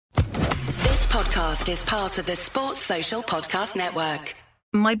podcast is part of the Sports Social Podcast Network.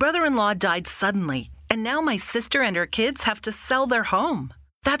 My brother-in-law died suddenly, and now my sister and her kids have to sell their home.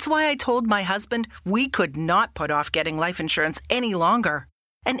 That's why I told my husband we could not put off getting life insurance any longer.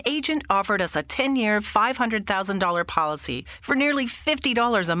 An agent offered us a 10-year, $500,000 policy for nearly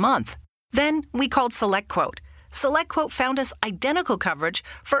 $50 a month. Then we called SelectQuote. SelectQuote found us identical coverage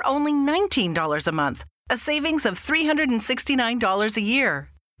for only $19 a month, a savings of $369 a year.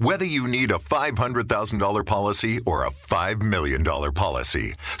 Whether you need a $500,000 policy or a $5 million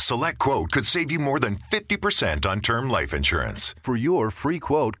policy, SelectQuote could save you more than 50% on term life insurance. For your free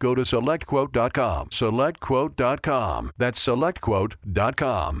quote, go to SelectQuote.com. SelectQuote.com. That's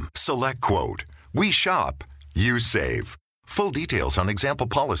SelectQuote.com. SelectQuote. We shop. You save. Full details on example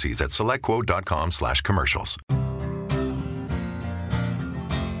policies at SelectQuote.com/commercials.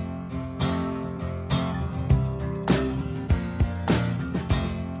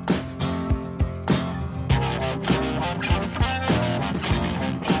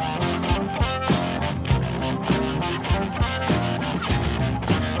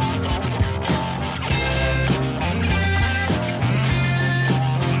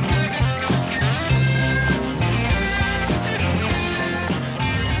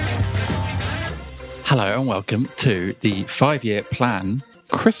 Hello and welcome to the 5-year plan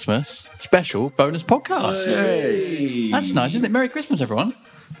Christmas special bonus podcast. Hey. That's nice, isn't it? Merry Christmas, everyone.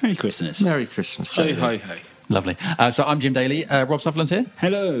 Merry Christmas. Merry Christmas. Hey, hey, hey. Lovely. So I'm Jim Daly. Rob Sutherland's here.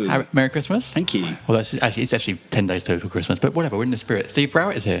 Hello. Merry Christmas. Thank you. Well, it's actually 10 days till Christmas, but whatever, we're in the spirit. Steve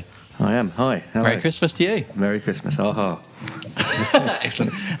Browett is here. I am. Hi. Hello. Merry Christmas to you. Merry Christmas. Aha.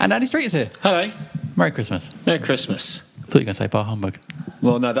 Excellent. And Andy Street is here. Hello. Merry Christmas. Merry Christmas. I thought you were going to say bar humbug.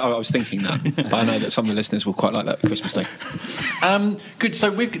 Well, no, I was thinking that, but I know that some of the listeners will quite like that Christmas thing. Good.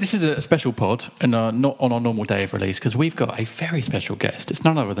 So this is a special pod, and not on our normal day of release, because we've got a very special guest. It's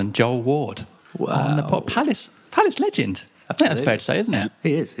none other than Joel Ward on the pod. Palace legend. I think that's fair to say, isn't it?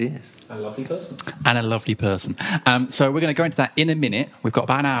 He is. A lovely person. And a lovely person. So we're going to go into that in a minute. We've got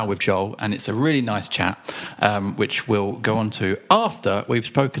about an hour with Joel, and it's a really nice chat, which we'll go on to after we've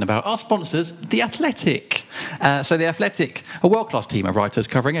spoken about our sponsors, The Athletic. So The Athletic, a world-class team of writers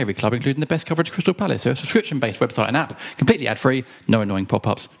covering every club, including the best coverage of Crystal Palace. So a subscription-based website and app, completely ad-free, no annoying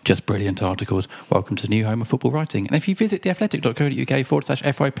pop-ups, just brilliant articles. Welcome to the new home of football writing. And if you visit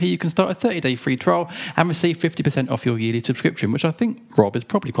theathletic.co.uk/FYP, you can start a 30-day free trial and receive 50% off your yearly subscription, which I think, Rob, is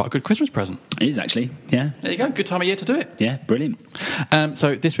probably quite a good Christmas present. It is actually, yeah. There you go. Good time of year to do it. Yeah, brilliant.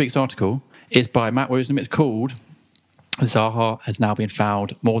 So this week's article is by Matt Wisdom. It's called Zaha has now been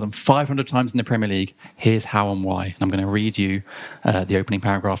fouled more than 500 times in the Premier League. Here's how and why. And I'm going to read you the opening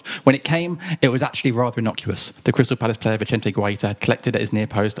paragraph. When it came, it was actually rather innocuous. The Crystal Palace player Vicente Guaita had collected at his near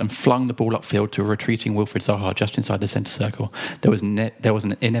post and flung the ball upfield to a retreating Wilfried Zaha just inside the centre circle. There was an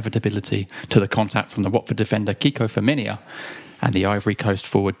inevitability to the contact from the Watford defender Kiko Firmino, and the Ivory Coast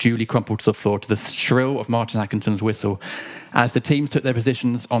forward duly crumpled to the floor to the shrill of Martin Atkinson's whistle. As the teams took their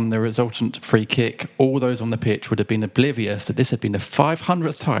positions on the resultant free kick, all those on the pitch would have been oblivious that this had been the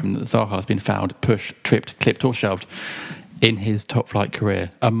 500th time that Zaha has been fouled, pushed, tripped, clipped or shoved in his top-flight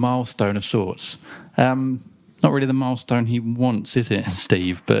career. A milestone of sorts. Not really the milestone he wants, is it,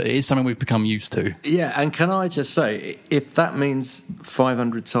 Steve? But it is something we've become used to. Yeah, and can I just say, if that means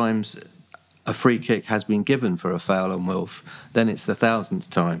 500 times a free kick has been given for a foul on Wilf, then it's the 1000th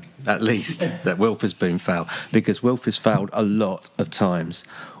time, at least, that Wilf has been fouled. Because Wilf is fouled a lot of times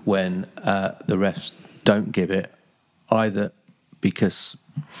when the refs don't give it, either because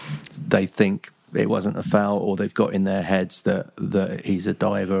they think it wasn't a foul or they've got in their heads that he's a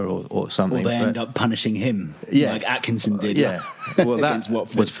diver or something. Or they end up punishing him, yes, like Atkinson did. Yeah, well, that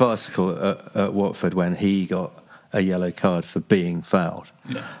Watford. was farcical at Watford when he got a yellow card for being fouled.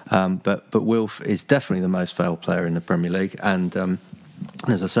 Yeah. But Wilf is definitely the most foul player in the Premier League, and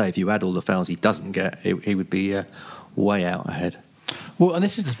as I say, if you add all the fouls he doesn't get, he would be way out ahead. Well, and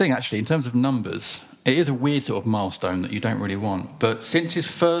this is the thing, actually, in terms of numbers, it is a weird sort of milestone that you don't really want. But since his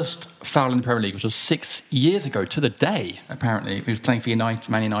first foul in the Premier League, which was 6 years ago to the day, apparently, he was playing for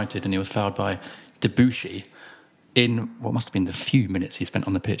Man United, and he was fouled by Debussy in what must have been the few minutes he spent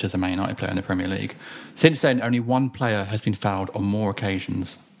on the pitch as a Man United player in the Premier League. Since then, only one player has been fouled on more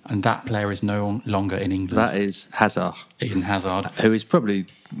occasions, and that player is no longer in England. That is Hazard. Eden Hazard. Who is probably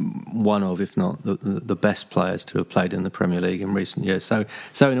one of, if not the best players to have played in the Premier League in recent years. So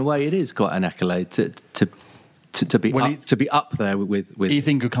in a way, it is quite an accolade to be up there with he's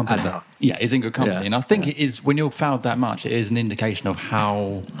in good company. Hazard. Yeah, he's in good company. Yeah. And I think it is, when you're fouled that much, it is an indication of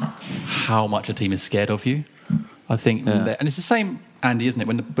how much a team is scared of you. I think, and it's the same Andy, isn't it?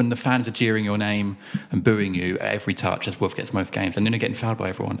 When the fans are jeering your name and booing you at every touch as Wolf gets most games, and then you're getting fouled by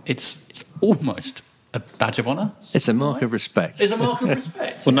everyone, it's almost a badge of honour. It's a mark of respect. It's a mark of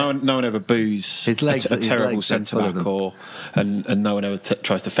respect. Well, no one ever boos His legs- a his terrible legs are centre full of back, them. and no one ever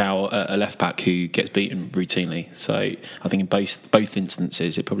tries to foul a left back who gets beaten routinely. So I think in both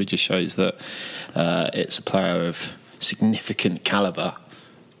instances, it probably just shows that it's a player of significant calibre,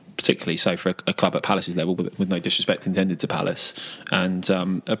 particularly so for a club at Palace's level, with no disrespect intended to Palace, and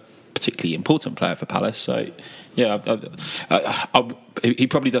a particularly important player for Palace. So, yeah, he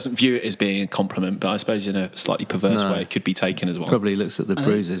probably doesn't view it as being a compliment, but I suppose in a slightly perverse way it could be taken as well. Probably looks at the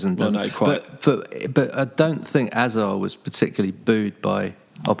bruises and Well, doesn't. no, quite. But I don't think Azar was particularly booed by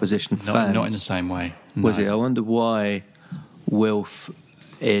opposition fans. Not in the same way. Was No. he? I wonder why Wilf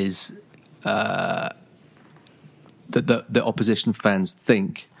is... the opposition fans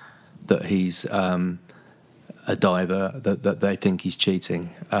think that he's a diver, that they think he's cheating,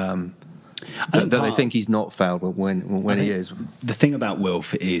 that they think he's not fouled when he is. The thing about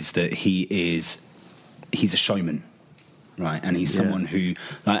Wilf is that he's a showman, right? And he's someone who,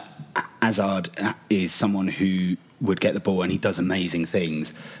 like Hazard, is someone who would get the ball and he does amazing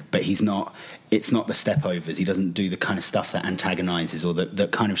things, but it's not the step overs. He doesn't do the kind of stuff that antagonises or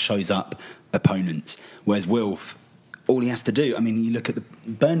that kind of shows up opponents. Whereas Wilf, all he has to do, I mean, you look at the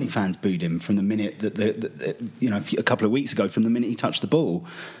Burnley fans booed him from the minute that a couple of weeks ago, from the minute he touched the ball,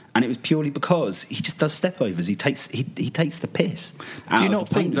 and it was purely because he just does step overs. He takes the piss. Do you not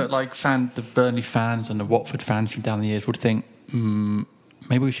think that the Burnley fans and the Watford fans from down the years would think,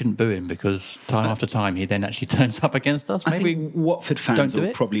 maybe we shouldn't boo him because time after time he then actually turns up against us? Maybe I think Watford fans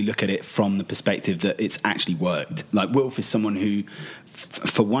will probably look at it from the perspective that it's actually worked. Like Wilf is someone who,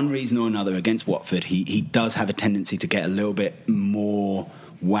 for one reason or another, against Watford, he does have a tendency to get a little bit more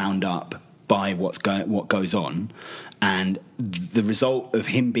wound up by what goes on, and the result of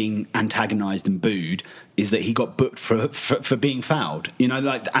him being antagonised and booed is that he got booked for being fouled. You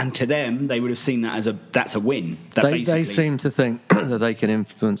know, and to them they would have seen that as that's a win. They seem to think that they can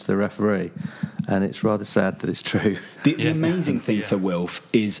influence the referee, and it's rather sad that it's true. The amazing thing for Wilf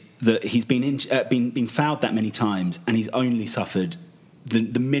is that he's been fouled that many times, and he's only suffered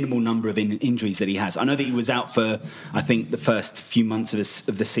the minimal number of injuries that he has. I know that he was out for, I think, the first few months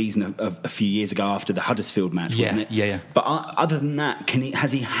of the season a few years ago after the Huddersfield match, wasn't it? Yeah. But other than that,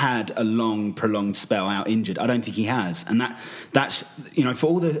 has he had a long, prolonged spell out injured? I don't think he has. And that's for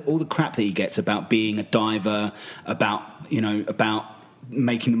all the crap that he gets about being a diver, about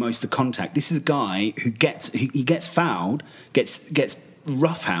making the most of contact. This is a guy who gets fouled, gets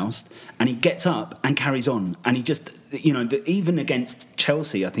roughhoused, and he gets up and carries on. And he just, even against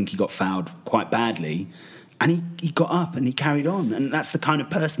Chelsea, I think he got fouled quite badly, and he got up and he carried on. And that's the kind of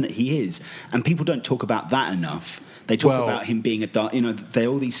person that he is. And people don't talk about that enough. They talk about him being there are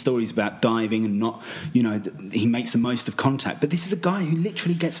all these stories about diving and not, he makes the most of contact. But this is a guy who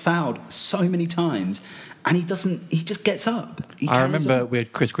literally gets fouled so many times, and he just gets up. I remember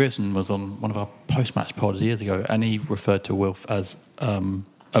Chris Grierson was on one of our post-match pods years ago, and he referred to Wilf as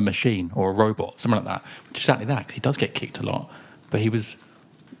a machine or a robot, something like that. Which is exactly that, because he does get kicked a lot. But he was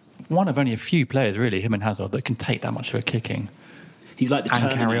one of only a few players, really, him and Hazard, that can take that much of a kicking. He's like the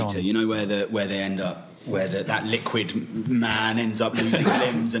Terminator, carry on. where they end up, where that liquid man ends up losing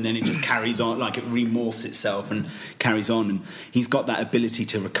limbs, and then it just carries on, like it remorphs itself and carries on. And he's got that ability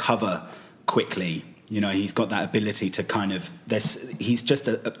to recover quickly. He's got that ability to kind of... He's just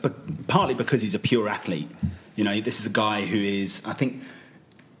partly because he's a pure athlete. This is a guy who is... I think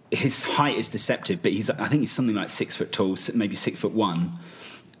his height is deceptive, but I think he's something like 6 foot tall, maybe 6'1",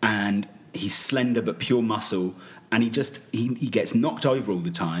 and he's slender but pure muscle, and he gets knocked over all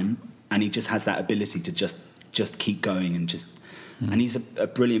the time, and he just has that ability to just keep going and just... And he's a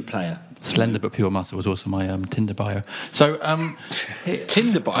brilliant player. Slender but pure muscle was also my Tinder bio. So,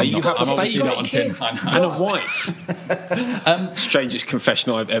 Tinder bio? You have a baby not on Tinder, and a wife. Strangest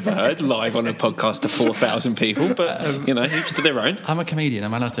confession I've ever heard live on a podcast to 4,000 people, but each to their own. I'm a comedian.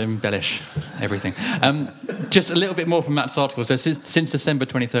 I'm allowed to embellish everything. Just a little bit more from Matt's article. So since December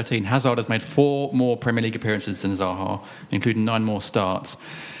 2013, Hazard has made 4 more Premier League appearances than Zaha, including 9 more starts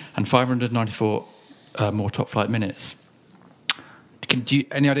and 594 more top-flight minutes.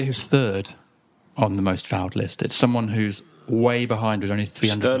 Any idea who's third on the most fouled list? It's someone who's way behind with only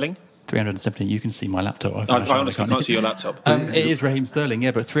 370. You can see my laptop. I honestly can't see your laptop. It is Raheem Sterling,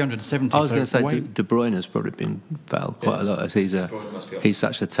 yeah, but 370. I was going to say De Bruyne's probably been fouled quite a lot, as he's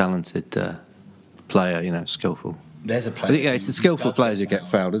such a talented player, skillful. There's a player. It's the skillful players who get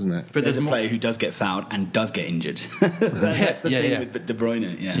fouled, isn't it? But there's a player who does get fouled and does get injured. That's the thing with De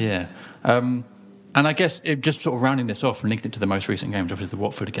Bruyne. Yeah. And I guess just sort of rounding this off and linking it to the most recent game, which is the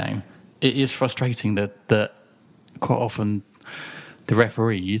Watford game, it is frustrating that quite often the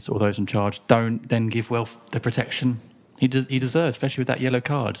referees or those in charge don't then give Wilf the protection he deserves, especially with that yellow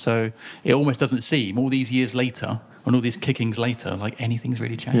card. So it almost doesn't seem, all these years later, and all these kickings later, like anything's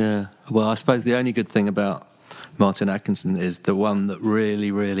really changed. Yeah, well, I suppose the only good thing about Martin Atkinson is the one that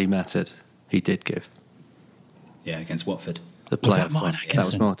really, really mattered, he did give. Yeah, against Watford. The Was playoff that Martin one. Atkinson? That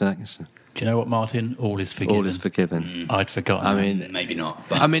was Martin Atkinson. Do you know what, Martin? All is forgiven. All is forgiven. I'd forgotten. I mean, Maybe not.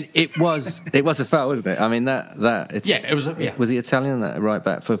 But I mean, it was a foul, wasn't it? I mean, it's, Yeah, it was. Yeah. Was he Italian? That right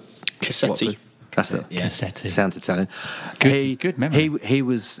back for Cassetti. Watford? That's it. Yeah. Cassetti. Sounds Italian. Good memory. He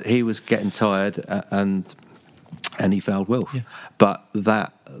was getting tired and he fouled Wilf. Yeah. But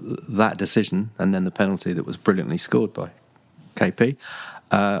that decision and then the penalty that was brilliantly scored by KP,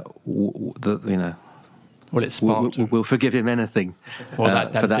 Well, it sparked. we'll forgive him anything Well,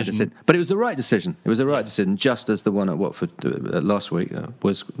 that for that decision- decision. But it was the right decision. It was the right decision, just as the one at Watford last week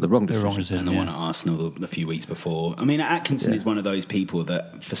was the wrong The decision. wrong decision, and the yeah. one at Arsenal a few weeks before. I mean, Atkinson is one of those people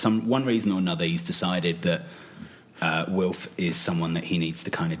that, for one reason or another, he's decided that Wilf is someone that he needs to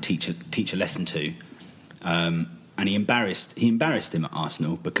kind of teach a lesson to. And he embarrassed him at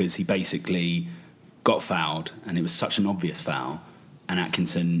Arsenal because he basically got fouled, and it was such an obvious foul, and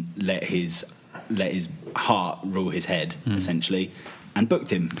Atkinson let his heart rule his head, essentially, and booked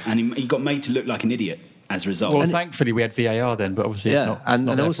him. And he got made to look like an idiot as a result. Well, thankfully we had VAR then, but obviously it's not. and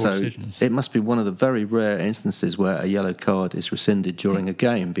their full also decisions. it must be one of the very rare instances where a yellow card is rescinded during a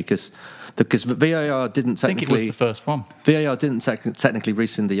game because VAR didn't I think it was technically the first one. VAR didn't technically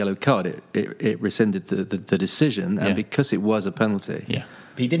rescind the yellow card. It rescinded the decision, and Yeah. because it was a penalty. Yeah.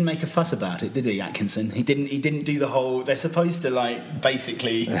 But he didn't make a fuss about it, did he, Atkinson? He didn't do the whole. They're supposed to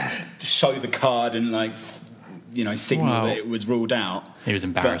basically show the card and signal Wow. that it was ruled out. He was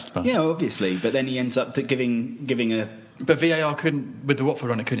embarrassed, but yeah, obviously. But then he ends up giving a. But VAR couldn't, with the Watford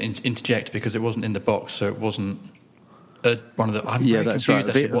one, it couldn't interject because it wasn't in the box, so it wasn't one of the. I'm Yeah, very that's confused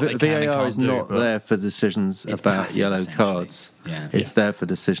right. actually what they can and VAR can't is do, not but- there for decisions It's about passive, yellow essentially. cards. Yeah. It's there for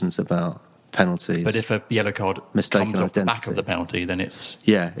decisions about penalties. But if a yellow card Mistaken comes off the back identity. of the penalty, then it's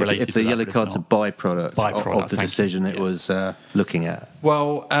if related to the that, yellow but it's card's a not. byproduct Byproduct, of the thank you. decision it Yeah. was looking at.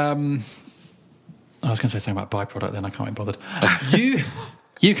 Well, I was going to say something about byproduct, then I can't be bothered.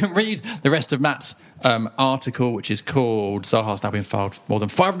 You can read the rest of Matt's article, which is called Zaha's now been fouled more than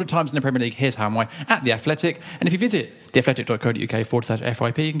 500 times in the Premier League. Here's how and why at The Athletic. And if you visit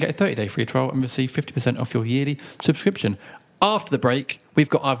theathletic.co.uk/FYP, you can get a 30-day free trial and receive 50% off your yearly subscription. After the break, we've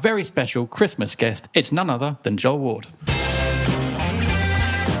got our very special Christmas guest. It's none other than Joel Ward.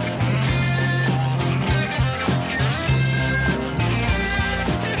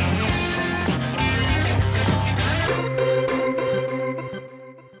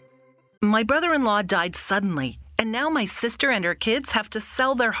 My brother-in-law died suddenly, and now my sister and her kids have to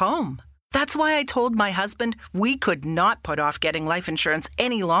sell their home. That's why I told my husband we could not put off getting life insurance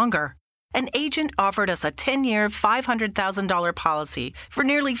any longer. An agent offered us a 10-year, $500,000 policy for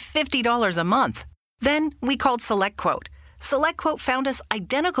nearly $50 a month. Then we called SelectQuote. SelectQuote found us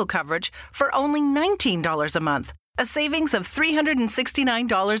identical coverage for only $19 a month, a savings of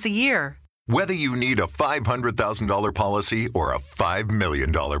 $369 a year. Whether you need a $500,000 policy or a $5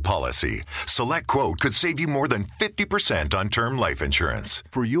 million policy, SelectQuote could save you more than 50% on term life insurance.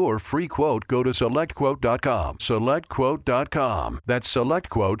 For your free quote, go to SelectQuote.com. SelectQuote.com. That's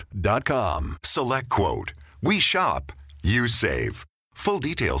SelectQuote.com. SelectQuote. We shop, you save. Full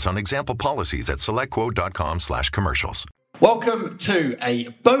details on example policies at SelectQuote.com/commercials. Welcome to a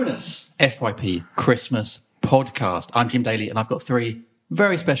bonus FYP Christmas podcast. I'm Jim Daly, and I've got three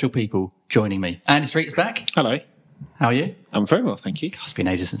very special people joining me. Andy Street is back. Hello. How are you? I'm very well, thank you. It's been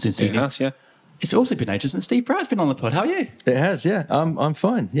ages since we've It seen you. has, yeah. It's also been ages since Steve Pratt's been on the pod. How are you? It has, yeah. I'm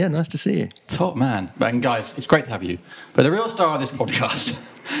fine. Yeah, nice to see you. Top man. And guys, it's great to have you. But the real star of this podcast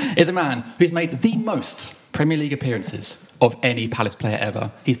is a man who's made the most Premier League appearances of any Palace player ever.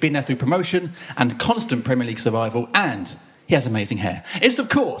 He's been there through promotion and constant Premier League survival, and he has amazing hair. It's, of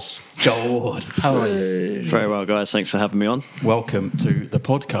course, Joel Ward. How are you? Very well, guys. Thanks for having me on. Welcome to the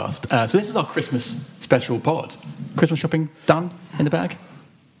podcast. So this is our Christmas special pod. Christmas shopping done in the bag?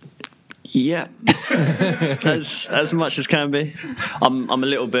 Yeah, as much as can be. I'm a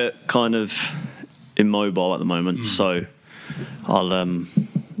little bit kind of immobile at the moment, so I'll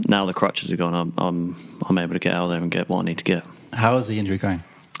now the crutches are gone. I'm able to get out there and get what I need to get. How is the injury going?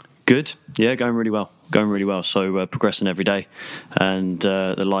 Good, yeah, going really well. So progressing every day, and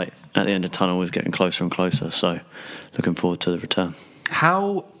the light at the end of the tunnel is getting closer and closer. So looking forward to the return.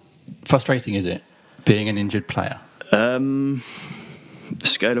 How frustrating is it being an injured player?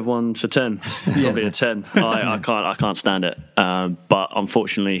 Scale of 1 to 10, probably a 10. I can't stand it. But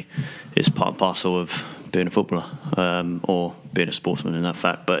unfortunately, it's part and parcel of being a footballer or being a sportsman in that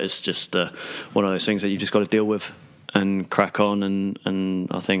fact. But it's just one of those things that you just got to deal with and crack on. And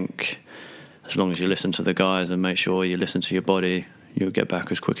I think as long as you listen to the guys and make sure you listen to your body, you'll get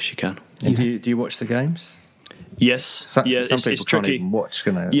back as quick as you can. And do you watch the games? Yes. Some yeah, people it's can't tricky. even watch,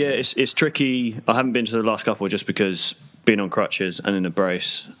 can they? Yeah, it's tricky. I haven't been to the last couple just because being on crutches and in a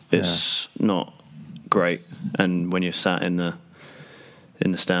brace, it's not great. And when you're sat in the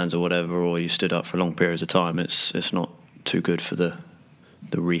stands or whatever, or you stood up for long periods of time, it's not too good for the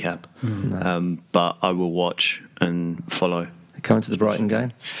rehab. But I will watch and follow. Coming to the Brighton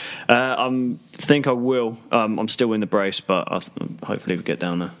game? I think I will. I'm still in the brace, but hopefully we get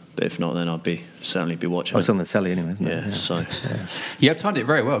down there. But if not, then I'll certainly be watching. Oh, it's on the telly anyway, isn't it? Yeah, so You have timed it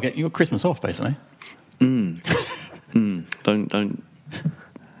very well. Get your Christmas off, basically. Don't.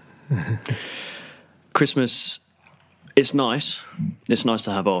 Christmas, it's nice. It's nice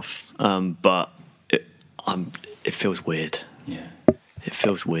to have off, but it feels weird. Yeah. It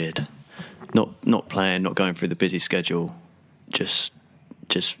feels weird. Not playing, not going through the busy schedule, just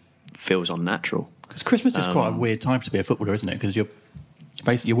feels unnatural. Because Christmas is quite a weird time to be a footballer, isn't it? Because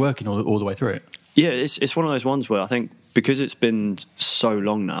you're working all the way through it. Yeah, it's one of those ones where I think because it's been so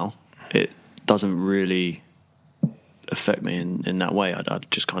long now, it doesn't really affect me in that way. I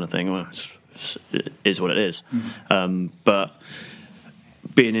just kind of think, well, it is what it is. But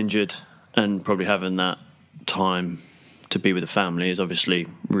being injured and probably having that time to be with the family is obviously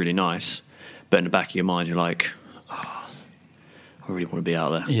really nice. But in the back of your mind, you're like, I really want to be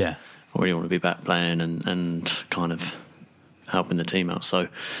out there. Yeah. I really want to be back playing and kind of helping the team out. So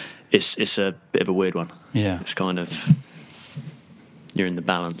it's a bit of a weird one. Yeah. It's kind of, you're in the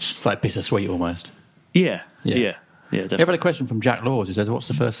balance. It's like bittersweet almost. Yeah. Yeah. Definitely. I've had a question from Jack Laws. He says, what's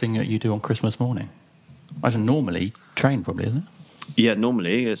the first thing that you do on Christmas morning? I imagine normally train, probably, isn't it? Yeah,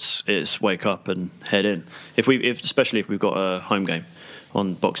 normally it's wake up and head in. Especially if we've got a home game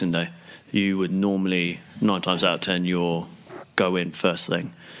on Boxing Day, you would normally 9 times out of 10 you'll go in first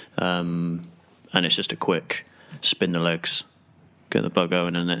thing, and it's just a quick spin the legs, get the blood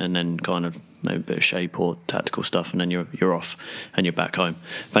going, and then kind of maybe a bit of shape or tactical stuff, and then you're off and you're back home.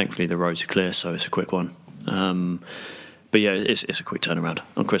 Thankfully the roads are clear, so it's a quick one. But yeah, it's a quick turnaround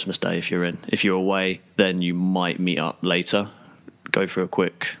on Christmas Day. If you're in, if you're away, then you might meet up later, go for a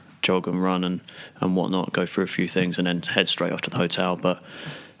quick jog and run and whatnot, go through a few things, and then head straight off to the hotel. But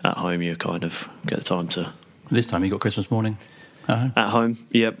at home, you kind of get the time to. This time you got Christmas morning at home? At home,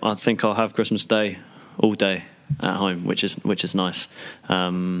 yep. I think I'll have Christmas Day all day at home, which is nice.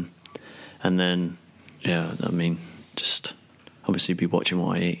 And then, yeah, I mean, just obviously be watching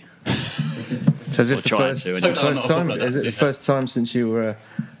what I eat. So is this the first time since you were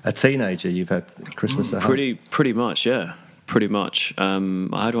a teenager you've had Christmas at home? Pretty much, yeah. Pretty much.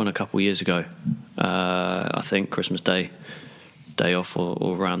 I had one a couple of years ago. I think Christmas Day off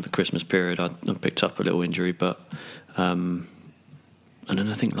or around the Christmas period. I picked up a little injury, but and then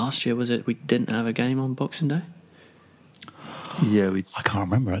I think last year we didn't have a game on Boxing Day. Yeah, I can't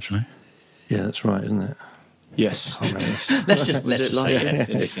remember actually. Yeah, that's right, isn't it? Yes. let's just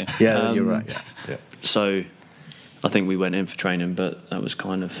say yeah, you're right. Yeah. So I think we went in for training, but that was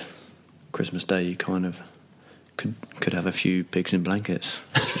kind of Christmas Day. You kind of could have a few pigs in blankets,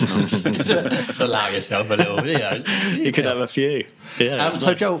 which was nice. Allow yourself a little. You could have a few. Yeah.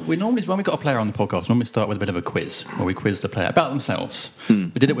 So nice. Joel, we normally, when we got a player on the podcast, we start with a bit of a quiz where we quiz the player about themselves. We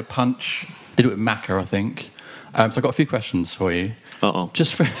did it with Punch, did it with Macca, I think. So I've got a few questions for you.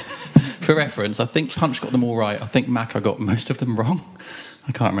 Just for reference, I think Punch got them all right. I think Macca got most of them wrong.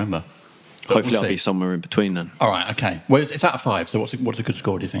 I can't remember. But hopefully I'll be somewhere in between then. All right, okay. Well, it's out of 5, so what's a good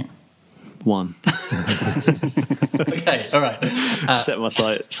score, do you think? 1. Okay, all right. Set my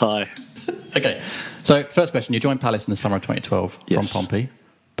sights high. Okay, so first question. You joined Palace in the summer of 2012 from Yes. Pompey,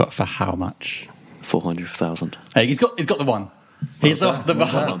 but for how much? 400,000. Hey, he's got the one. He's off the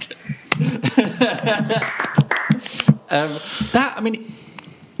mark.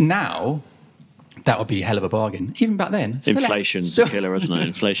 Now, that would be a hell of a bargain. Even back then. Inflation's a killer, isn't it?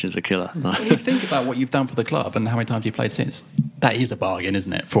 Inflation's a killer. No. When you think about what you've done for the club and how many times you've played since, that is a bargain,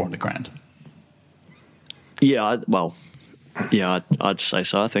 isn't it? 400,000. Yeah, I'd say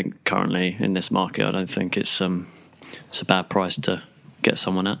so. I think currently in this market, I don't think it's a bad price to get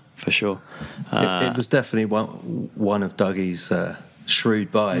someone at, for sure. It was definitely one of Dougie's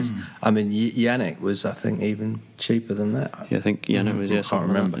shrewd buys. I mean, Yannick was, I think, even cheaper than that. Yeah, I think Yannick was. Yeah, I can't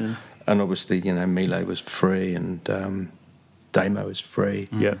remember. Like that, yeah. And obviously, Milo was free, and Damo was free.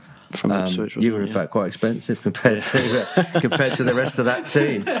 Yeah. From Ipswich, you were in fact quite expensive compared to the rest of that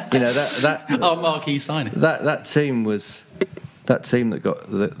team. You know that Oh, marquee signing. That team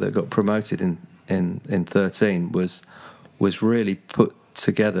that got promoted in 13 was really put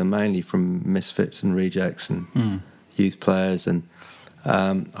together mainly from misfits and rejects and youth players, and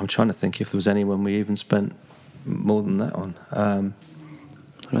I'm trying to think if there was anyone we even spent more than that on. I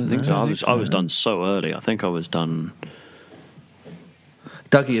don't think so. I was done so early. I think I was done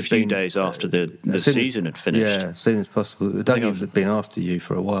Dougie a few days after the season had finished. Yeah, as soon as possible. Dougie had been after you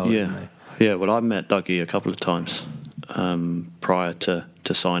for a while, hadn't he? Yeah, well, I met Dougie a couple of times prior to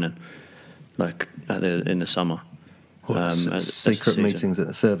signing, like in the summer. Secret meetings at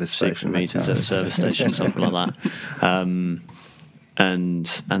the service station. Secret meetings at the service station, something like that. And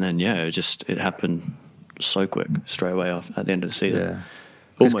then, it happened so quick, straight away at the end of the season. Yeah.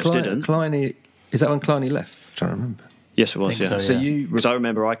 Almost didn't. Kleiny, is that when Kleiny left? I'm trying to remember. Yes, it was. Yeah. So you, because I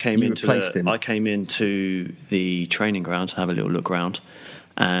remember I came into the training ground to have a little look round,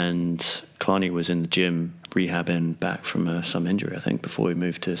 and Kleiny was in the gym rehabbing back from some injury, I think, before he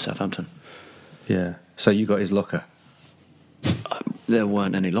moved to Southampton. Yeah. So you got his locker. There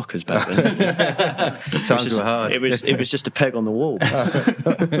weren't any lockers back then. Times were hard. It was just a peg on the wall.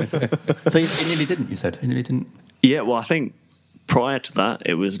 So you nearly didn't. You said you nearly didn't. Yeah. Well, I think prior to that,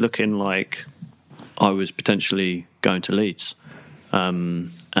 it was looking like I was potentially going to Leeds,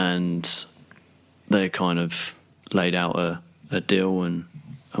 and they kind of laid out a deal and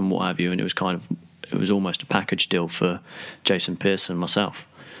what have you, and it was almost a package deal for Jason Pearce and myself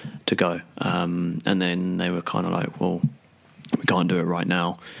to go, and then they were kind of like, well, we can't do it right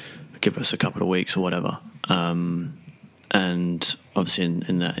now, give us a couple of weeks or whatever, and obviously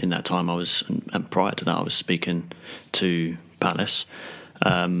in that time I was, and prior to that I was speaking to Palace.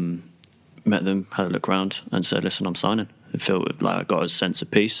 Met them, had a look around, and said, "Listen, I'm signing." It felt like I got a sense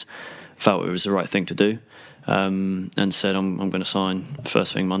of peace, felt it was the right thing to do, and said, "I'm going to sign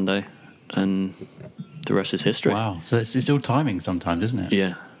first thing Monday," and the rest is history. Wow! So it's all timing sometimes, isn't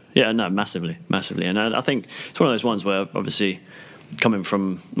it? Yeah, no, massively, and I think it's one of those ones where obviously coming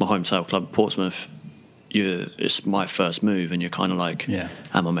from my home sale club, Portsmouth, it's my first move, and you're kind of like,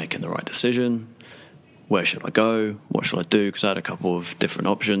 am I making the right decision? Where should I go? What should I do? Because I had a couple of different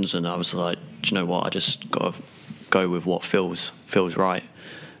options, and I was like, do you know what? I just got to go with what feels right.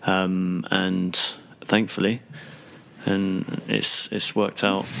 And thankfully, and it's worked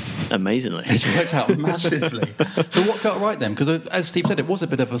out amazingly. It's worked out massively. So what felt right then? Because as Steve said, it was a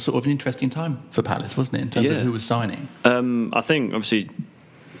bit of a sort of an interesting time for Palace, wasn't it, in terms of who was signing? I think obviously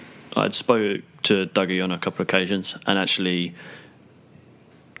I'd spoke to Dougie on a couple of occasions, and actually,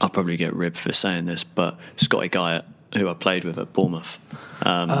 I'll probably get ribbed for saying this, but Scotty Guyatt, who I played with at Bournemouth.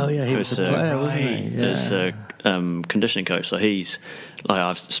 He was a player, wasn't he? Yeah. As a conditioning coach. So he's, like,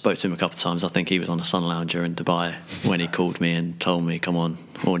 I've spoke to him a couple of times. I think he was on a sun lounger in Dubai when he called me and told me, "Come on,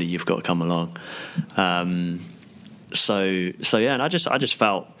 Audie, you've got to come along." So yeah, and I just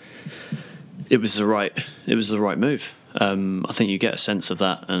felt it was the right move. I think you get a sense of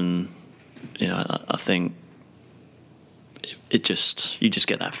that, and I think you just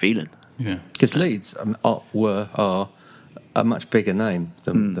get that feeling. Yeah, because Leeds are a much bigger name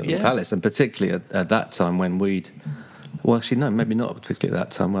than Palace, and particularly at that time when well, actually, no, maybe not particularly at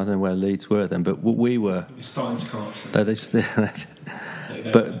that time. I don't know where Leeds were then, but we were. It's starting to come up.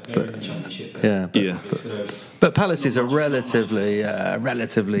 But Palace is a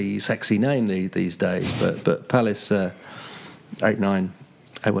relatively sexy name these days. But Palace, 8, 7,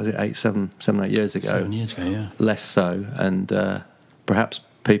 8 years ago. 7 years ago, yeah. Less so, and perhaps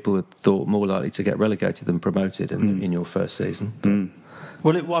people had thought more likely to get relegated than promoted in your first season.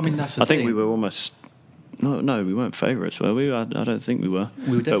 Well, I mean, that's the thing. I think we were almost. No, we weren't favourites, were we? I don't think we were.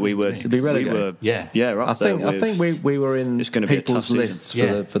 We were definitely, but we were to be relegated. Right. I think we were in people's lists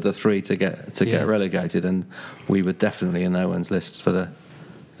for the three to get relegated, and we were definitely in no one's lists for the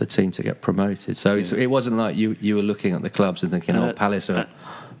team to get promoted. So it wasn't like you were looking at the clubs and thinking,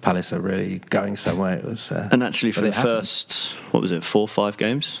 Palace are really going somewhere. It was, and actually for the first, 4 or 5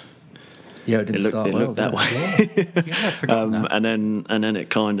 games. Yeah, it looked that way. I forgot that. And then it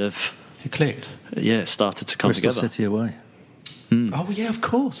kind of. It clicked. Yeah, it started to come Bristol together. City away. Oh, yeah, of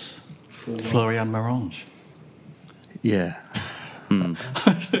course. Florian Marange. Yeah. But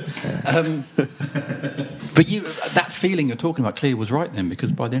that feeling you're talking about clearly was right then,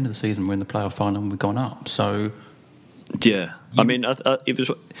 because by the end of the season we're in the playoff final and we've gone up. So yeah, I mean, it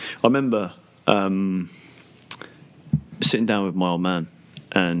was. I remember sitting down with my old man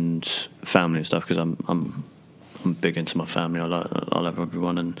and family and stuff, because I'm big into my family. I love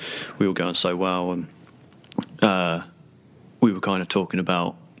everyone, and we all get on so well. And we were kind of talking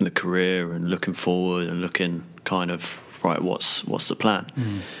about the career and looking forward and looking kind of, right, what's the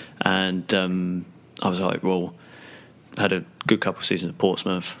plan? And I was like, well, had a good couple of seasons at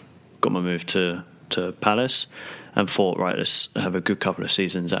Portsmouth, got my move to Palace, and thought, right, let's have a good couple of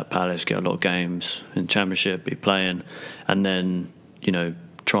seasons at Palace, get a lot of games in Championship, be playing, and then, you know,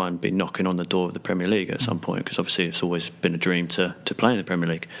 try and be knocking on the door of the Premier League at some point, because obviously it's always been a dream to play in the Premier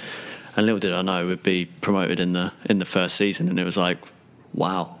League. And little did I know we'd be promoted in the first season, and it was like,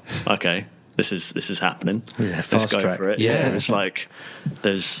 wow, okay, this is happening. Yeah, let's go track. for it. Yeah, it's like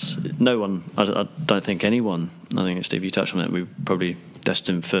there's no one. I don't think anyone. I think Steve, you touched on that. We're probably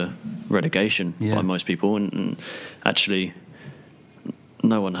destined for relegation by most people, and actually,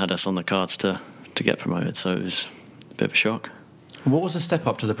 no one had us on the cards to get promoted. So it was a bit of a shock. What was the step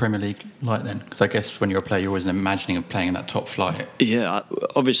up to the Premier League like then? Because I guess when you're a player, you're always imagining of playing in that top flight. Yeah,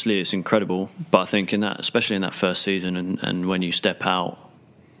 obviously it's incredible, but I think especially in that first season, and when you step out,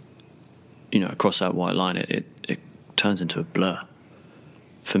 you know, across that white line, it turns into a blur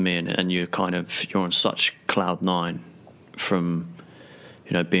for me, and you're on such cloud nine from,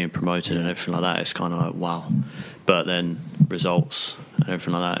 you know, being promoted and everything like that. It's kind of like, wow. But then results and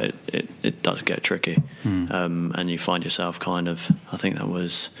everything like that, it does get tricky. And you find yourself kind of, I think that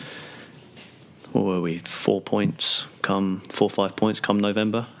was, what were we, 4 or 5 points come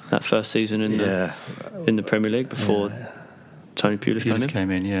November, that first season in the Premier League before Tony Pulis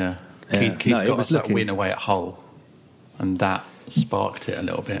came in. Yeah. Keith got us that win away at Hull, and that sparked it a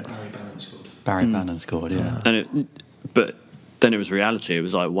little bit. Barry Bannon scored, yeah. But then it was reality. It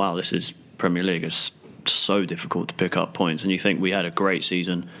was like, wow, this is Premier League. It's so difficult to pick up points. And you think we had a great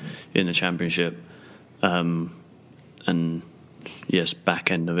season in the Championship. And yes,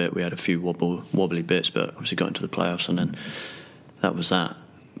 back end of it, we had a few wobbly bits, but obviously got into the playoffs, and then that was that.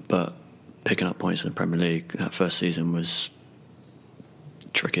 But picking up points in the Premier League, that first season was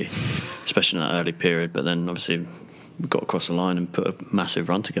tricky, especially in that early period. But then obviously we got across the line and put a massive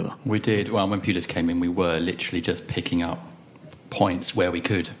run together. We did. Well, when Pulis came in, we were literally just picking up points where we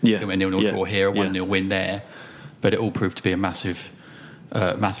could. Yeah. A 0-0 draw here, a 1-0 win there. But it all proved to be a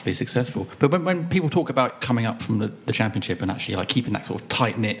massively successful. But when people talk about coming up from the Championship and actually like keeping that sort of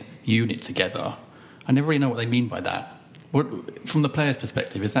tight-knit unit together, I never really know what they mean by that. From the player's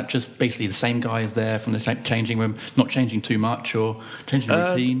perspective, is that just basically the same guys there from the changing room, not changing too much or changing the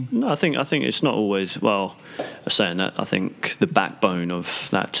routine? No, I think it's not always. Well, saying that, I think the backbone of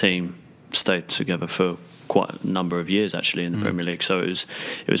that team stayed together for quite a number of years actually in the Premier League. So it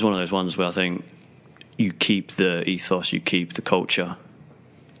was one of those ones where I think you keep the ethos, you keep the culture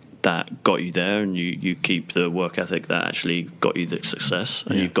that got you there, and you keep the work ethic that actually got you the success,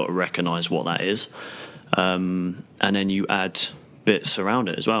 and you've got to recognise what that is. And then you add bits around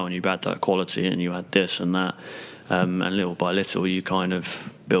it as well, and you add that quality, and you add this and that, and little by little you kind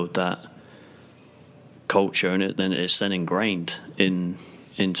of build that culture, and it's then ingrained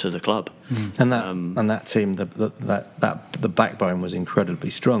into the club. And that team, the backbone was incredibly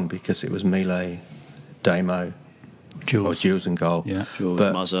strong because it was Millet, Damo, Jules in goal, Jules,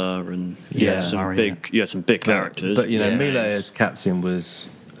 Muzza, and you had some big characters. But you know, Millet as captain was.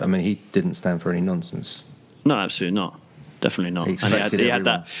 I mean, he didn't stand for any nonsense. No, absolutely not. Definitely not. He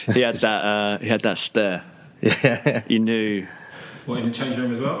had that stare. Yeah, you knew. What, in the change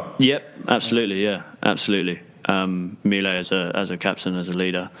room as well? Yep, absolutely. Yeah, absolutely. Millet as a captain, as a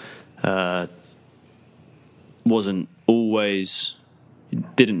leader,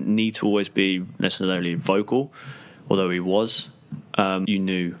 didn't need to always be necessarily vocal, although he was. You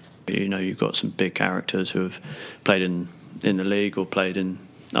knew, you've got some big characters who have played in the league or played in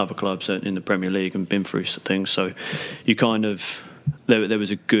other clubs in the Premier League and been through things. So you kind of there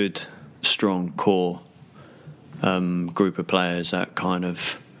was a good, strong core group of players that kind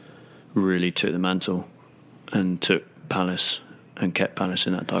of really took the mantle and took Palace and kept Palace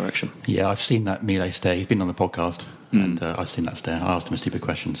in that direction. Yeah, I've seen that Millet stare. He's been on the podcast, and I've seen that stare. I asked him a stupid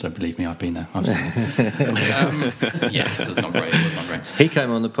question, so believe me, I've been there. I've seen it. It was not great. He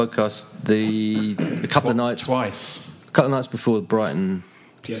came on the podcast a couple of nights before Brighton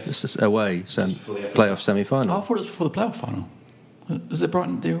away playoff semi-final. I thought it was before the playoff final. Was it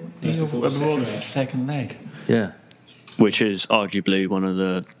Brighton? The second leg. Yeah, which is arguably one of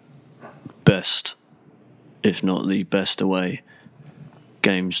the best, if not the best, away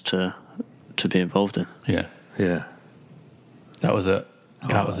games to be involved in. Yeah. That was it.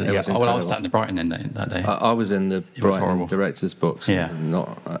 Well, I was sat in the Brighton end that day. I was in the Brighton director's box.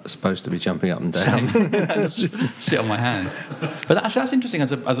 Not supposed to be jumping up and down. Just sit on my hands. But that's interesting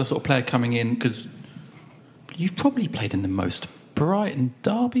as a sort of player coming in, because you've probably played in the most Brighton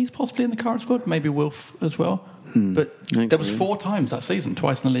derbies possibly in the current squad. Maybe Wilf as well. But there was 4 times that season,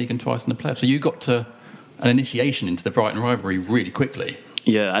 twice in the league and twice in the playoffs. So you got to an initiation into the Brighton rivalry really quickly.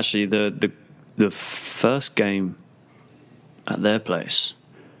 Yeah, actually, the first game at their place,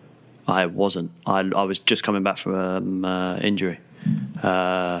 I wasn't. I was just coming back from injury,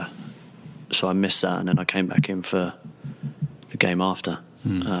 so I missed that, and then I came back in for the game after,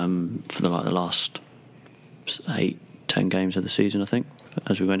 for the last 8-10 games of the season, I think,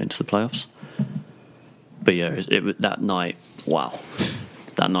 as we went into the playoffs. But yeah, that night, wow,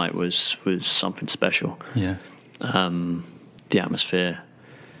 that night was something special. Yeah, the atmosphere,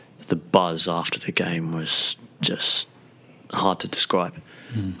 the buzz after the game was just hard to describe.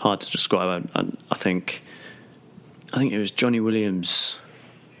 Hard to describe. I think it was Johnny Williams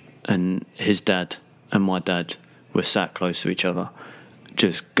and his dad and my dad were sat close to each other,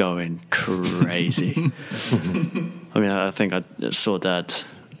 just going crazy. I mean, I think I saw Dad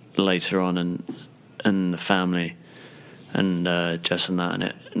later on, and the family, and Jess and that,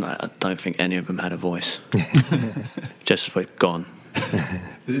 and I don't think any of them had a voice. Jess was gone.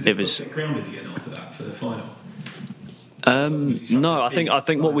 Was it difficult to get grounded again after that for the final? No, I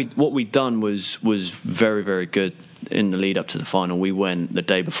think what we done was very, very good in the lead up to the final. We went the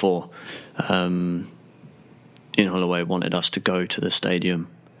day before. In Holloway wanted us to go to the stadium,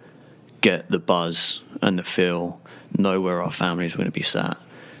 get the buzz and the feel, know where our families were going to be sat.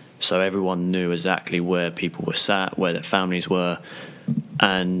 So everyone knew exactly where people were sat, where their families were,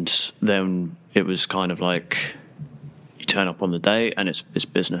 and then it was kind of like you turn up on the day and it's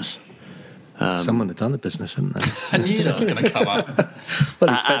business. Someone had done the business, hadn't they? I knew that was going to come up.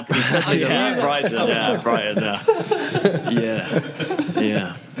 Brighton.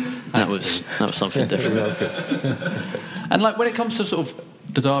 Yeah. That was something different. And like when it comes to sort of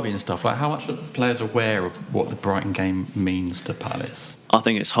the derby and stuff, like how much are players aware of what the Brighton game means to Palace? I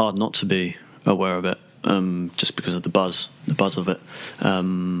think it's hard not to be aware of it, just because of the buzz of it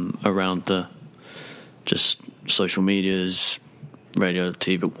around the just social medias, radio,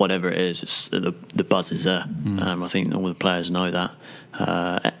 TV, whatever it is. It's the buzz is there. I think all the players know that.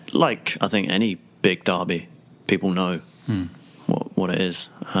 Like I think any big derby, people know what it is.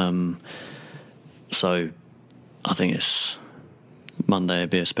 So I think it's Monday would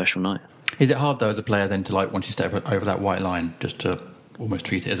be a special night. Is it hard though as a player then to like once you step over that white line just to almost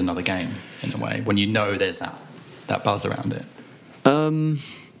treat it as another game in a way when you know there's that buzz around it?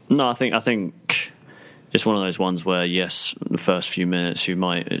 No, I think it's one of those ones where yes, the first few minutes your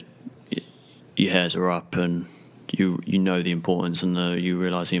hairs are up and you know the importance and you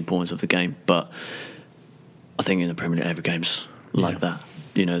realise the importance of the game. But I think in the Premier League every game's like that.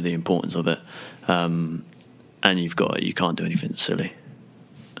 You know the importance of it, and you can't do anything silly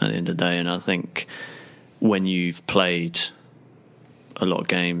at the end of the day. And I think when you've played a lot of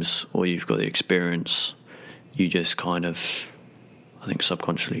games or you've got the experience, you just kind of, I think,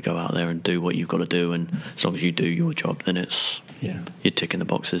 subconsciously go out there and do what you've got to do. And as long as you do your job, then it's you're ticking the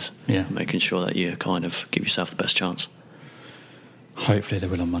boxes, making sure that you kind of give yourself the best chance. Hopefully they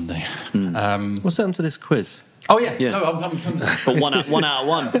will on Monday. What's happened to this quiz? Oh yeah. No, I'm but one out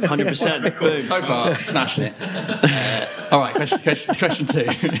of 100%. Boom. So far, smashing it. All right, question 2.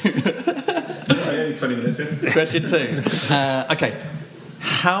 Only 20 minutes in. Question 2. Okay,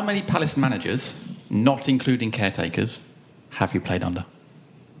 how many Palace managers, not including caretakers, have you played under?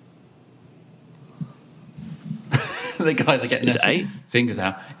 The guys are getting Is it 8? Fingers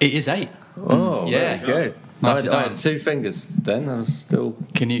out. It is 8. Oh, yeah, very good. I had 2 fingers then. I was still.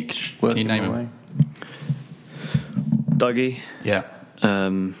 Can you name them? Dougie. Yeah.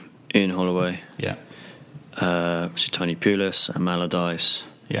 Ian Holloway. Yeah. Tony Pulis, Amal Allardyce.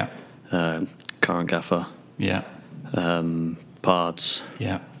 Yeah. Karen Gaffer. Yeah. Pards.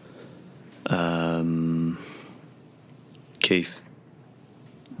 Yeah. Keith.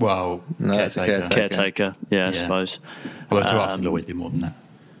 Well, no, caretaker. Yeah, I suppose. Well, to us, it'll always be more than that.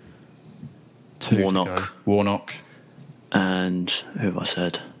 2 Warnock. And who have I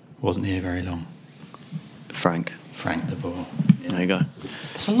said? Wasn't here very long. Frank de Boer. Yeah. There you go.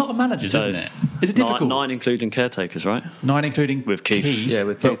 That's a lot of managers, isn't it? Is it difficult? 9 including caretakers, right? 9 including with Keith. Yeah,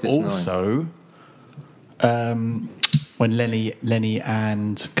 with Keith. But also, when Lenny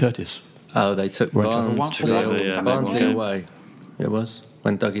and Curtis. Oh, they took Barnsley away. It was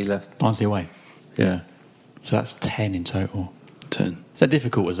when Dougie left. Barnsley away. Yeah. So that's 10 in total. 10. Is that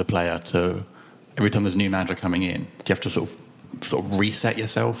difficult as a player to every time there's a new manager coming in? Do you have to sort of reset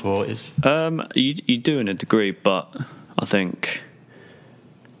yourself, or is you do in a degree, but I think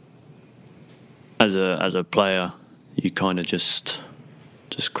as a player you kind of just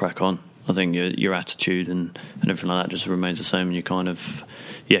crack on. I think your attitude and everything like that just remains the same. And you kind of,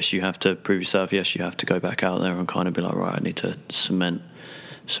 yes, you have to prove yourself. Yes, you have to go back out there and kind of be like, right, I need to cement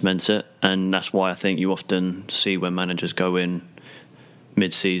it. And that's why I think you often see when managers go in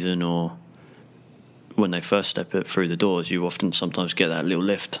mid-season or when they first step it through the doors, you often sometimes get that little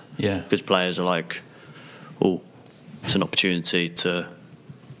lift. Yeah. Because players are like, oh, it's an opportunity to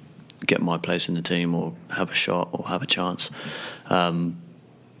get my place in the team or have a shot or have a chance.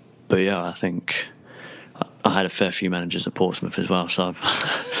 But yeah, I think I had a fair few managers at Portsmouth as well, so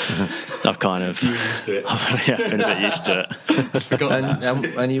I've kind of used to it. been a bit used to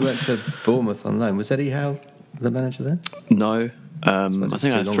it. And you went to Bournemouth on loan. Was Eddie Howe the manager then? No, I it's think I too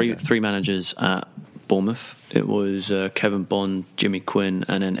had long ago. three managers at Bournemouth. It was Kevin Bond, Jimmy Quinn,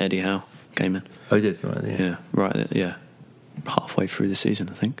 and then Eddie Howe came in. Oh, he did, right? Yeah, halfway through the season,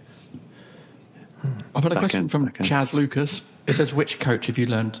 I think. I've got a Back question end, from back end. Chaz Lucas. It says, which coach have you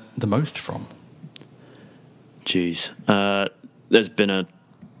learned the most from? Jeez, there's been a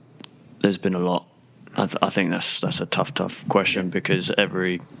lot. I think that's a tough question because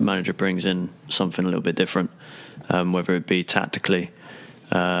every manager brings in something a little bit different, whether it be tactically,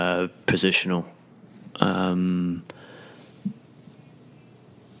 positional.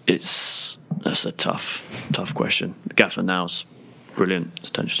 That's a tough question. The gaffer now's brilliant. It's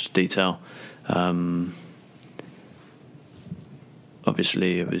attention to detail.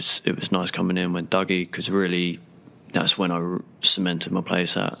 Obviously, it was nice coming in when Dougie, because really that's when I cemented my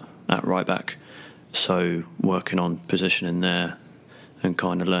place at right back. So working on positioning there and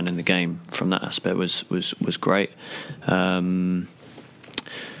kind of learning the game from that aspect was great. Tony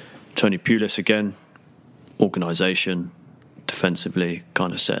Pulis again, organisation, defensively,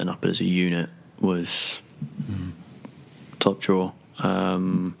 kind of setting up as a unit was top draw.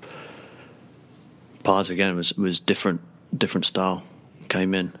 Pars again was different style.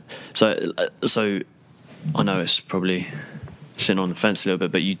 Came in, so I know it's probably sitting on the fence a little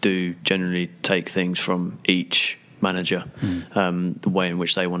bit, but you do generally take things from each manager, the way in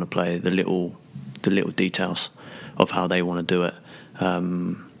which they want to play, the little details of how they want to do it.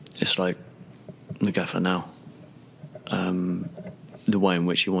 It's like the gaffer now, the way in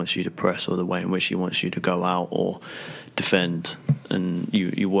which he wants you to press or the way in which he wants you to go out or defend, and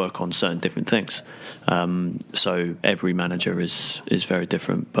you work on certain different things. So every manager is very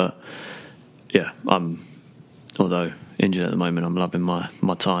different, but yeah, although injured at the moment, I'm loving my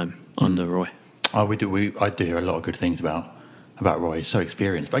time under Roy. Oh, I do hear a lot of good things about Roy. He's so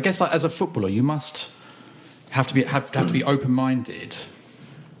experienced, but I guess like as a footballer, you must have to be open-minded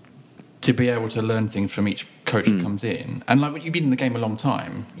to be able to learn things from each coach that comes in. And like when you've been in the game a long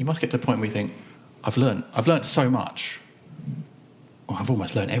time, you must get to a point where you think, I've learned so much. Or I've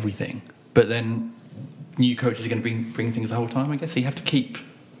almost learned everything. But then new coaches are going to bring things the whole time, I guess. So you have to keep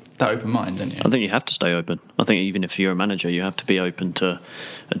that open mind, don't you? I think you have to stay open. I think even if you're a manager, you have to be open to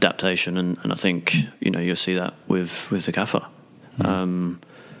adaptation, and I think you'll see that with the gaffer. Over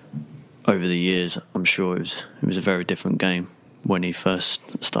the years, I'm sure it was a very different game when he first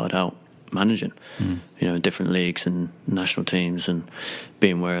started out managing. Different leagues and national teams, and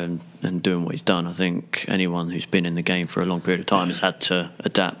being where and doing what he's done. I think anyone who's been in the game for a long period of time has had to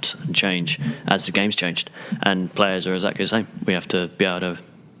adapt and change as the game's changed, and players are exactly the same. We have to be able to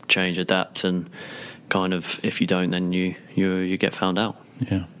change, adapt, and kind of, if you don't, then you get found out.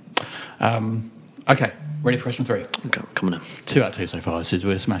 Yeah. Okay, ready for question 3? Okay, come on in. 2 out of 2 so far.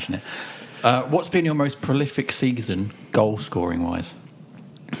 We're smashing it. What's been your most prolific season, goal scoring wise?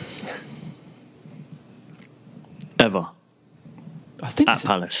 Ever. I think At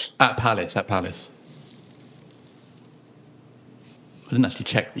Palace. At Palace. I didn't actually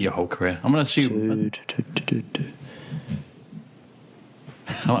check your whole career. I'm going to assume.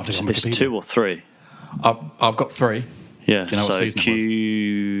 I'll have to go on It's Wikipedia. 2 or 3. I've got 3. Yeah. Do you know what So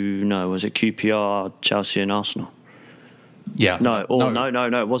season was it QPR, Chelsea, and Arsenal? Yeah. No,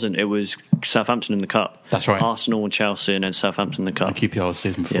 it wasn't. It was Southampton in the Cup. That's right. Arsenal and Chelsea, and then Southampton in the Cup. And QPR was the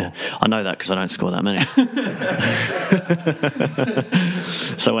season before. Yeah, I know that because I don't score that many.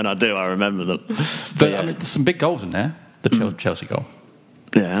 So when I do, I remember them. But I mean, there's some big goals in there. The Chelsea goal.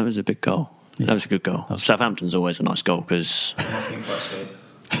 Yeah, that was a big goal. That was a good goal. Southampton's always a nice goal because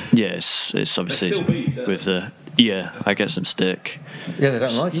it's obviously They still beat, don't with the I get some stick. Yeah, they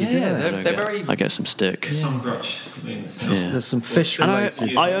don't like you, do they? They're very. I get some stick. Some grudge. I mean, There's some fish And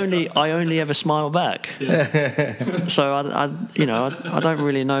related. I only ever smile back. So I don't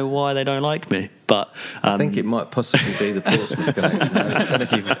really know why they don't like me. But I think it might possibly be the Portsmouth connection. I don't know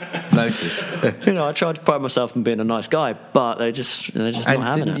if you've noticed. I tried to pride myself on being a nice guy, but they're just not having it.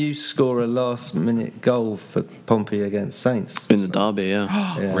 And didn't you score a last-minute goal for Pompey against Saints? In the derby,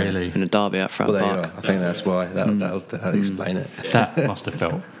 yeah. Really? In the derby at Frat Well, there you Park. are. I think that's why. That'll explain it. That must have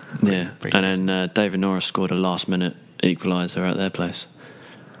felt. Yeah, pretty and then David Norris scored a last-minute equaliser at their place,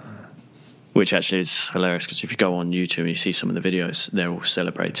 which actually is hilarious because if you go on YouTube and you see some of the videos, they're all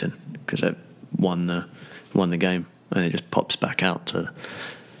celebrating because they've won the game, and it just pops back out to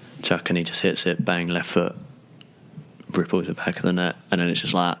Chuck, and he just hits it, bang, left foot, ripples the back of the net, and then it's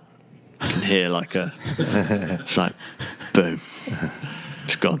just like you can hear like it's like boom,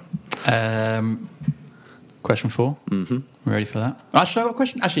 it's gone. Question 4. Mm-hmm. We ready for that? Actually, I've got a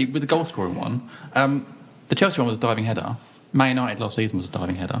question. Actually, with the goal scoring one, the Chelsea one was a diving header. Man United last season was a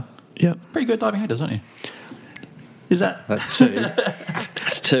diving header. Yeah, pretty good diving headers, aren't you? Is that? That's 2.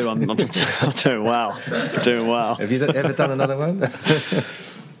 That's 2. I'm doing well. I'm doing well. Have you ever done another one?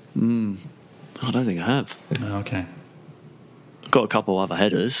 I don't think I have. Oh, okay. I've got a couple other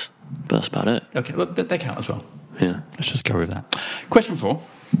headers, but that's about it. Okay, well, they count as well. Yeah. Let's just go with that. Question 4.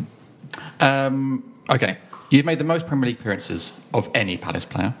 Okay. You've made the most Premier League appearances of any Palace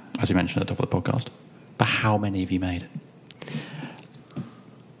player, as you mentioned at the top of the podcast. But how many have you made?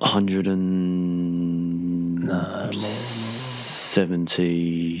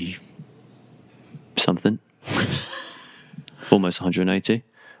 170 something. Almost 180.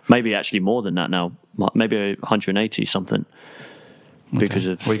 Maybe actually more than that now. Maybe 180 something because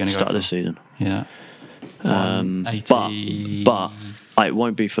of the start of the season. Yeah. But it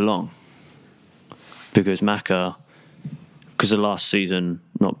won't be for long because Maka, because of last season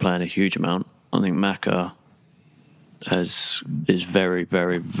not playing a huge amount, I think Maka is very,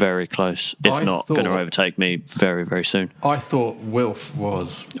 very, very close, if not going to overtake me very, very soon. I thought Wilf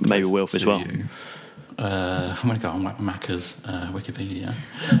was... Maybe Wilf as well. I'm going to go on Macca's Wikipedia.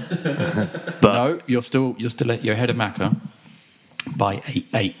 But no, you're ahead of Macca by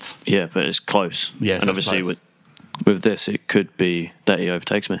 8. Yeah, but it's close. Yeah, and obviously with this, it could be that he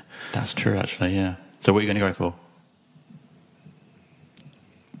overtakes me. That's true, actually. Yeah. So what are you going to go for?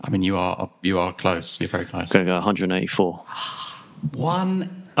 I mean, you are close. You're very close. I'm going to go 184.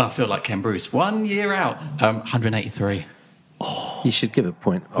 I feel like Ken Bruce. 1 year out. 183. Oh, you should give a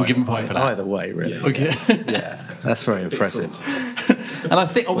point. We'll give him a point for that. Either way, really. Yeah. Okay. Yeah, that's very impressive. And I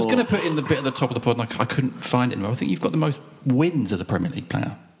think I was going to put in the bit at the top of the pod, and I couldn't find it anymore. I think you've got the most wins as a Premier League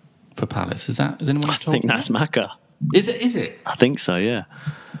player for Palace. Is anyone else told? I think that's Maka. Is it? I think so. Yeah.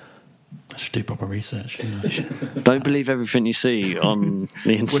 I should do proper research. Don't believe everything you see on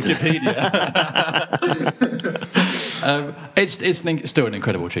the internet. Wikipedia. It's still an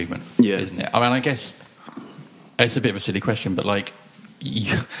incredible achievement, isn't it? I mean, I guess it's a bit of a silly question, but like,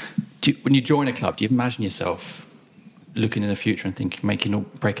 when you join a club, do you imagine yourself looking in the future and thinking,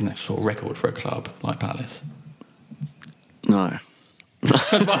 breaking that sort of record for a club like Palace? No.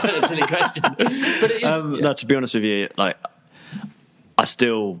 That's a silly question. But it is, no, to be honest with you, like, I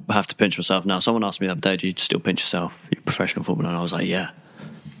still have to pinch myself now. Someone asked me the other day, do you still pinch yourself? You're a professional footballer. And I was like, yeah.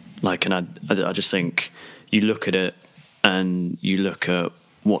 Like, and I just think you look at it and you look at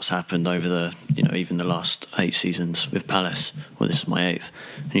what's happened over the, even the last 8 seasons with Palace. Well, this is my 8th.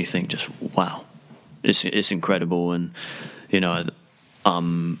 And you think just, wow, it's incredible. And,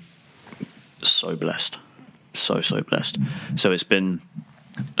 I'm so blessed. So blessed. So it's been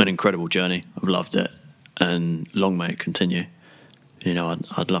an incredible journey. I've loved it. And long may it continue.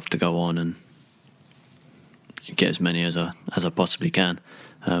 I'd love to go on and get as many as I possibly can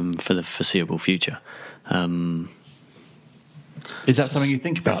for the foreseeable future. Is that something you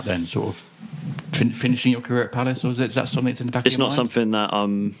think about then, sort of finishing your career at Palace, or is that something that's in the back of your mind? It's not something that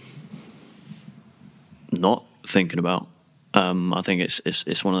I'm not thinking about. I think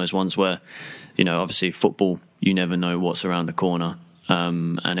it's one of those ones where, obviously football, you never know what's around the corner,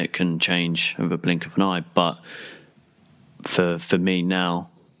 and it can change with a blink of an eye. But for me now,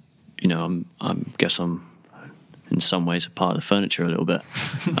 I guess I'm in some ways a part of the furniture a little bit.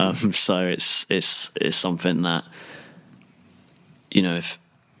 So it's something that, if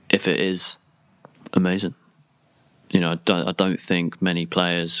it is amazing, I don't think many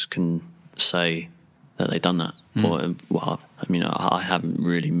players can say that they've done that. I haven't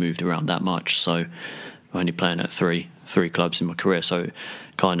really moved around that much, so I'm only playing at three clubs in my career. So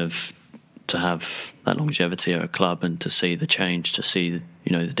kind of to have that longevity at a club and to see the change, to see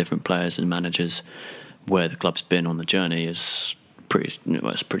the different players and managers where the club's been on the journey is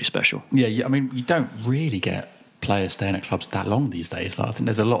it's pretty special. Yeah, I mean, you don't really get players staying at clubs that long these days. Like, I think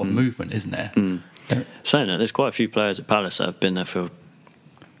there's a lot of movement, isn't there? Saying that, there's quite a few players at Palace that have been there who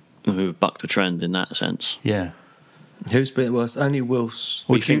have bucked the trend in that sense. Yeah. Who's been worse? Only Wilf's.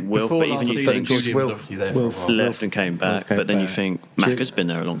 We think Wilf, before but last even you season, think Georgie was Wilf- obviously there for a Wilf while. left and came back, came but then you back. think Macca's been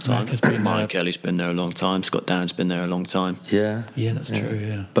there a long time. Macca's been Mike there. Kelly's been there a long time. Scott Down's been there a long time. Yeah. Yeah, that's true.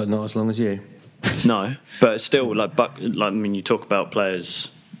 Yeah. But not as long as you. No, but it's still I mean, you talk about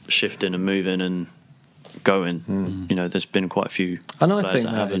players shifting and moving and going. You know, there's been quite a few And I players think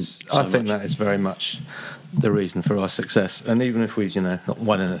that that haven't. is, so I think much. that is very much the reason for our success. And even if we've not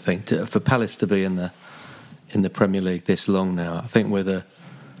won anything, for Palace to be in the Premier League this long now, I think we're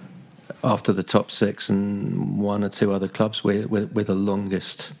after the top six and one or two other clubs, we're the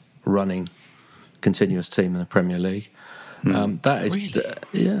longest running continuous team in the Premier League. That is, Really?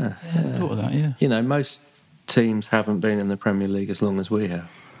 yeah. I thought of that. Yeah. You know, most teams haven't been in the Premier League as long as we have.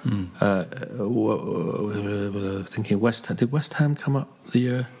 Thinking West Ham. Did West Ham come up the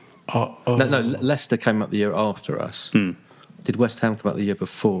year? Oh. No, Leicester came up the year after us. Did West Ham come up the year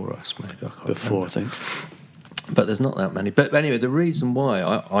before us? Maybe I can't Before, remember. I think. But there's not that many. But anyway, the reason why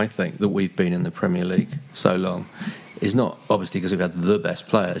I think that we've been in the Premier League so long is not obviously because we've had the best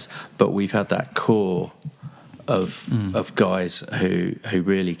players, but we've had that core of guys who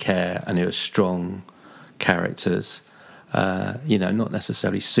really care and who are strong characters. Not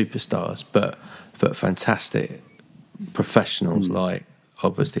necessarily superstars, but fantastic professionals like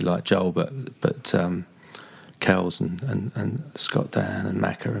Joel, but Kells and Scott Dan and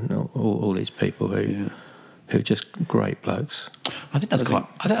Macca and all these people who are just great blokes. I think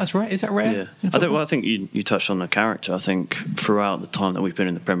that's rare. Is that rare? Yeah, I think you touched on the character. I think throughout the time that we've been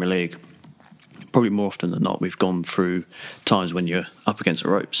in the Premier League, probably more often than not, we've gone through times when you're up against the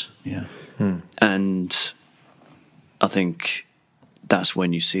ropes. Yeah. And I think that's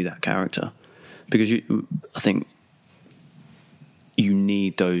when you see that character, because I think you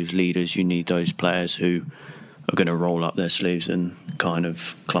need those leaders, you need those players who are going to roll up their sleeves and kind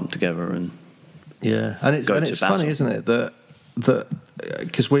of clump together and it's funny, isn't it, that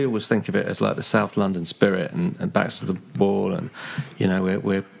because we always think of it as like the South London spirit and backs to the wall, and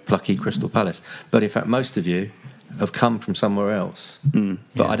we're plucky Crystal Palace, but in fact most of you have come from somewhere else.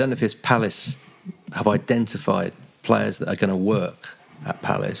 But I don't know if it's Palace have identified players that are going to work at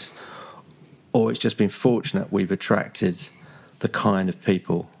Palace, or it's just been fortunate we've attracted the kind of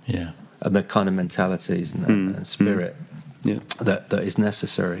people and the kind of mentalities and spirit that is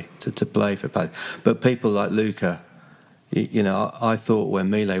necessary to play for Palace. But people like Luca, I thought when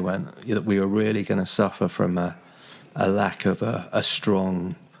Mile went that we were really going to suffer from a lack of a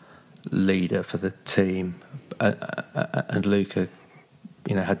strong leader for the team, and Luca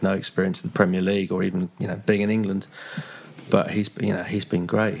had no experience in the Premier League or even being in England, but he's been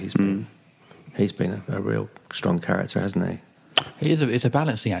great. He's been a real strong character, hasn't he? It's a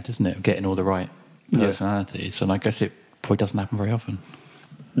balancing act, isn't it? Of getting all the right personalities, and I guess it probably doesn't happen very often.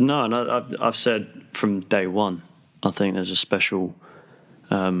 No, I've said from day one, I think there's a special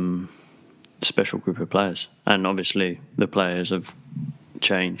group of players, and obviously the players have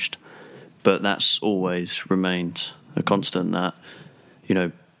changed, but that's always remained a constant, that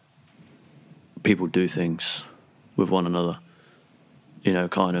people do things with one another,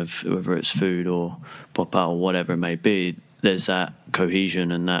 kind of whether it's food or pop out or whatever it may be. There's that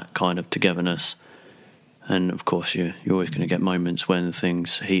cohesion and that kind of togetherness. And of course, you're always going to get moments when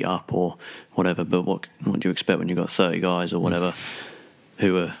things heat up or whatever. But what do you expect when you've got 30 guys or whatever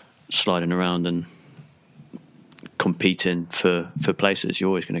who are sliding around and competing for places? You're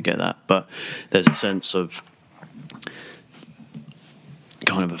always going to get that. But there's a sense of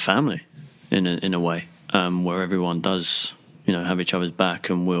kind of a family in a way, where everyone does have each other's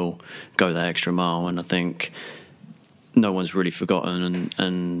back and will go that extra mile. And I think no one's really forgotten,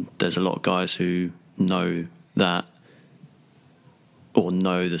 and there's a lot of guys who know that, or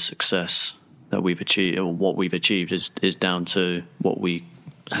know the success that we've achieved, or what we've achieved is down to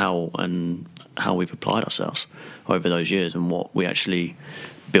how we've applied ourselves over those years and what we actually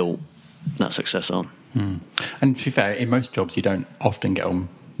built that success on. And to be fair, in most jobs you don't often get on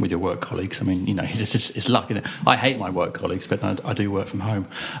with your work colleagues. I mean, it's luck, isn't it? I hate my work colleagues, but I do work from home.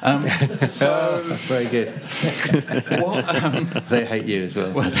 So very good. They hate you as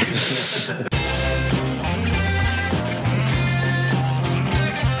well.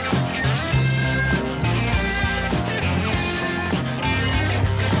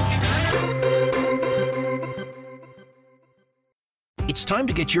 It's time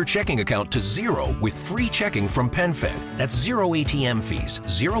to get your checking account to zero with free checking from PenFed. That's zero ATM fees,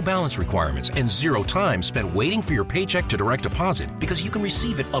 zero balance requirements, and zero time spent waiting for your paycheck to direct deposit, because you can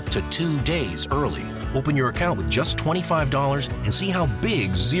receive it up to 2 days early. Open your account with just $25 and see how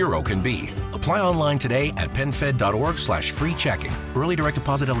big zero can be. Apply online today at penfed.org/free checking. Early direct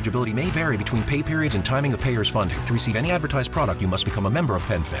deposit eligibility may vary between pay periods and timing of payers' funding. To receive any advertised product, you must become a member of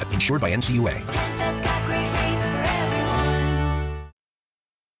PenFed, insured by NCUA.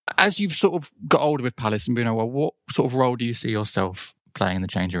 As you've sort of got older with Palace and been, well, what sort of role do you see yourself playing in the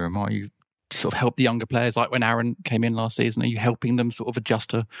changing room? Are you sort of help the younger players, like when Aaron came in last season? Are you helping them sort of adjust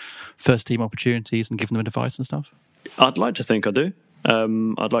to first team opportunities and giving them advice and stuff? I'd like to think I do.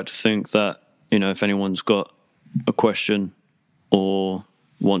 I'd like to think that, if anyone's got a question or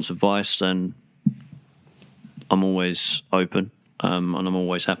wants advice, then I'm always open, and I'm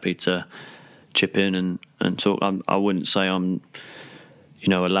always happy to chip in and talk. I wouldn't say I'm,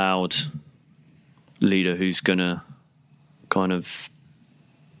 a loud leader who's going to kind of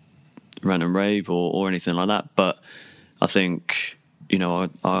rant and rave or anything like that. But I think,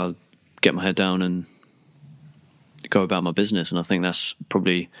 I'll get my head down and go about my business. And I think that's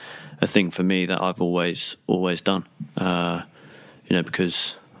probably a thing for me that I've always done,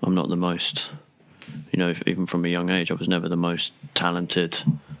 because I'm not the most, even from a young age, I was never the most talented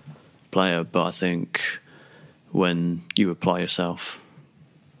player. But I think when you apply yourself,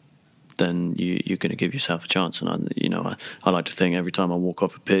 then you're going to give yourself a chance. And I like to think every time I walk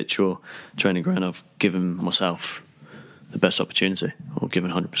off a pitch or training ground, I've given myself the best opportunity, or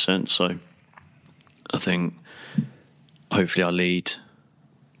given 100%. So I think hopefully I lead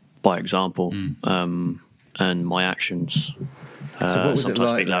by example, and my actions sometimes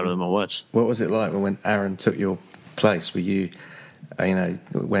speak louder than my words. What was it like when Aaron took your place? Were you,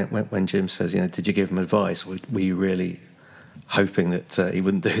 when Jim says, did you give him advice? Were you really hoping that he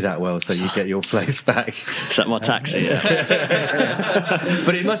wouldn't do that well, so you get your place back? Is that my taxi? Yeah.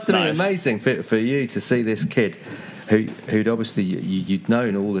 But it must have been amazing for you to see this kid who'd obviously you'd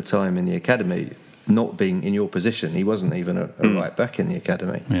known all the time in the academy, not being in your position. He wasn't even a right back in the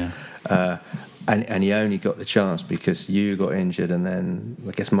academy. Yeah. And he only got the chance because you got injured, and then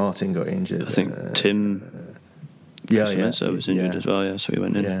I guess Martin got injured. I think Tim was injured as well, so he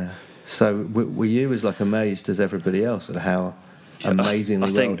went in. Yeah. So were you as amazed as everybody else at how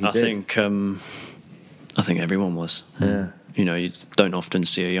amazingly well he did? I think everyone was. Yeah. You don't often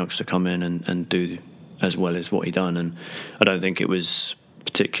see a youngster come in and do as well as what he done, and I don't think it was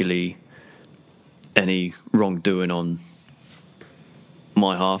particularly any wrongdoing on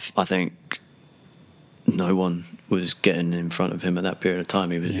my half. I think no one was getting in front of him at that period of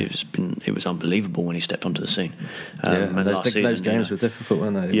time. It was unbelievable when he stepped onto the scene. And those games were difficult,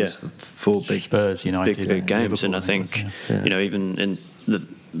 weren't they? It was 4 big Spurs, United, big games, and I think even in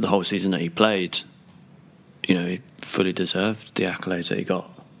the whole season that he played, he fully deserved the accolades that he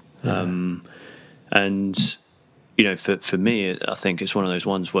got. Yeah. And for me, I think it's one of those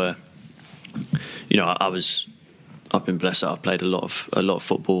ones where I've been blessed that I've played a lot of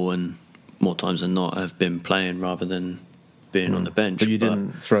football, and more times than not I've been playing rather than being on the bench. But you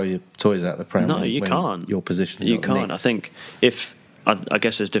didn't throw your toys out the pram. No, you can't. Your position. You can't. Nicked. I think I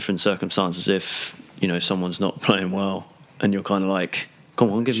guess there's different circumstances. If someone's not playing well, and you're kind of like,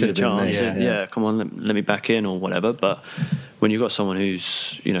 come on, give me a chance. Yeah, come on, let me back in or whatever. But when you've got someone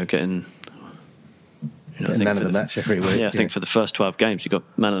who's getting man of the match every week. Yeah, I think for the first 12 games, you got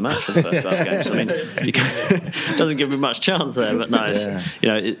man of the match for the first 12 games. I mean, it doesn't give me much chance there, but no,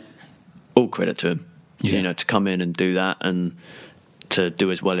 it's, all credit to him. Yeah. To come in and do that, and to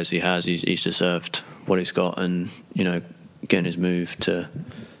do as well as he has, he's deserved what he's got, and getting his move to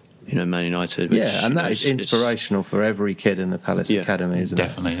Man United. Which, and that is inspirational for every kid in the Palace Academy, isn't it?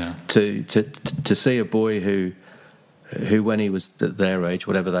 Definitely, yeah. To see a boy who when he was their age,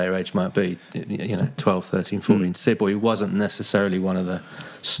 whatever their age might be, 12, 13, 14, to see a boy who wasn't necessarily one of the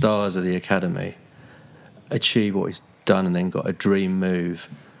stars of the academy achieve what he's done, and then got a dream move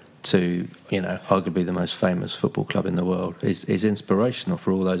to, arguably the most famous football club in the world is inspirational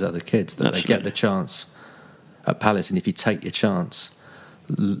for all those other kids, that Absolutely. They get the chance at Palace, and if you take your chance,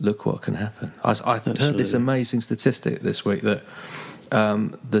 look what can happen. I heard this amazing statistic this week that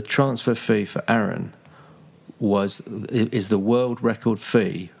the transfer fee for Aaron is the world record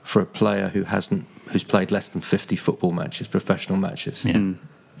fee for a player who's played less than 50 football matches, professional matches, in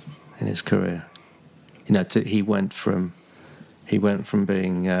his career. He went from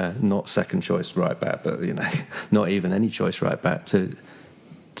being not second choice right back, but not even any choice right back, to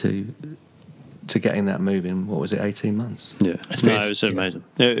getting that move in, what was it, 18 months? Yeah, it was amazing.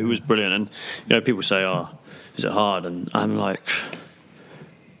 Yeah, it was brilliant. And people say, "Oh, is it hard?" And I'm like,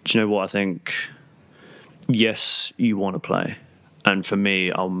 do you know what I think? Yes, you want to play, and for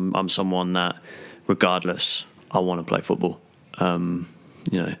me, I'm someone that, regardless, I want to play football. Even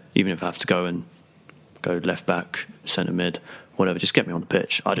if I have to go left back, centre mid, whatever, just get me on the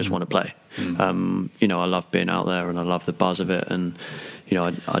pitch. I just want to play. You know, I love being out there and I love the buzz of it, and you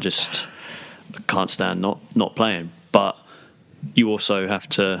know, I just can't stand not playing. But you also have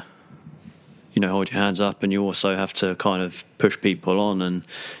to, you know, hold your hands up, and you also have to kind of push people on. And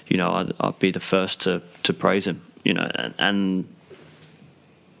you know, I'd be the first to praise him. You know, and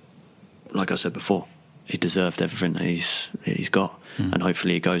like I said before, he deserved everything that he's got, and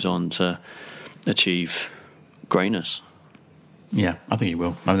hopefully he goes on to achieve greatness. Yeah, I think he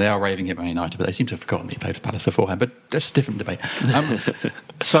will. I mean, they are raving him at Man United, but they seem to have forgotten that he played for Palace beforehand. But that's a different debate.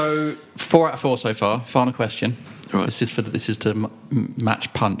 So 4 out of 4 so far. Final question. Right. This is to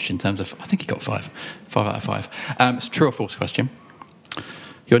match Punch in terms of. I think he got 5 out of 5. It's a true or false question.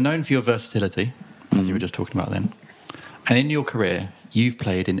 You're known for your versatility, as you were just talking about then, and in your career, you've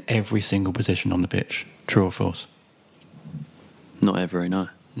played in every single position on the pitch. True or false? Not every, no.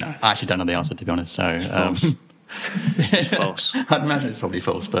 No, I actually don't know the answer, to be honest. So it's false. I'd imagine it's probably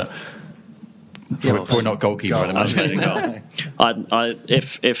false, but probably not goalkeeper. I'd imagine.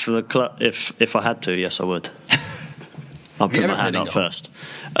 If I had to, yes, I would. I'll put my hand up first.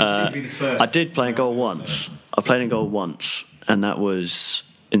 I did play in goal once. I played in goal once, and that was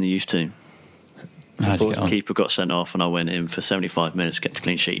in the youth team. The keeper got sent off, and I went in for 75 minutes to get the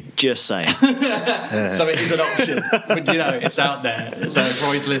clean sheet. Just saying. So it is an option. But, you know, it's out there. So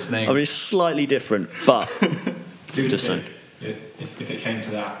Roy's listening. I mean, it's slightly different, but just saying. If it came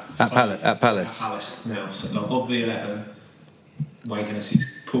to that. At Palace. Now, so of the 11, Wayne Hennessy's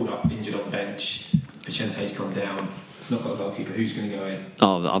pulled up, injured on the bench. Vicente's gone down. Not got a goalkeeper. Who's going to go in?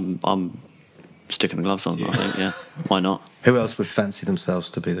 Oh, I'm sticking the gloves on, I think, yeah. Why not? Who else would fancy themselves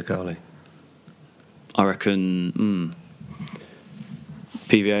to be the goalie? I reckon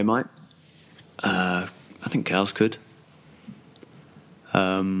PVA might. I think Cowles could.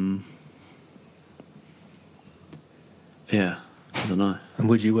 Yeah, I don't know. And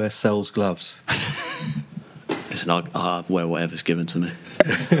would you wear Sells gloves? Listen, I wear whatever's given to me.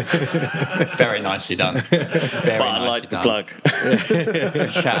 Very nicely done. Very but I like the plug.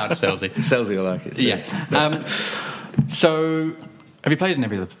 Shout out to Selzy. Selzy will like it too. Yeah. So, have you played in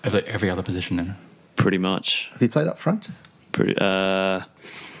every other position then? Pretty much. Have you played up front? Not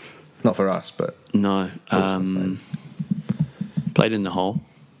for us, but no. Played in the hole,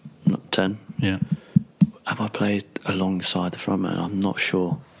 not 10. Yeah. Have I played alongside the front man? I'm not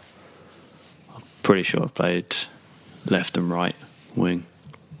sure. I'm pretty sure I've played left and right wing,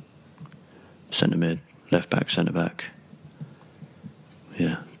 centre mid, left back, centre back.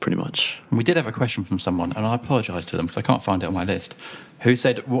 Yeah, pretty much. We did have a question from someone, and I apologise to them because I can't find it on my list, who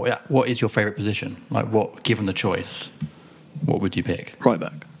said, what is your favourite position? Like, what, given the choice, what would you pick? Right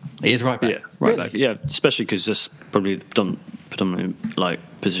back. It is right back? Yeah, right back. Yeah, especially because that's probably predominantly like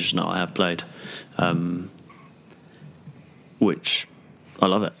position that I have played, which I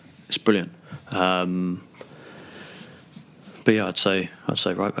love it. It's brilliant. But yeah, I'd say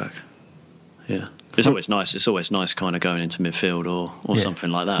right back. Yeah. It's always nice. It's always nice kind of going into midfield or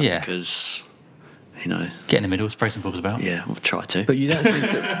something like that because, you know, get in the middle, spray some balls about. Yeah, we'll try to. But you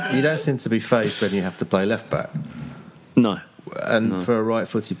don't seem to be phased when you have to play left back. No. And for a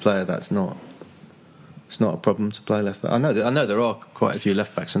right-footed player, it's not a problem to play left back. I know there are quite a few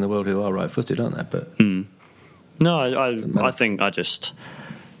left backs in the world who are right-footed, aren't there? But no, I think I just,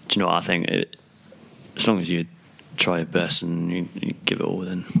 do you know what I think? As long as you try your best and you give it all,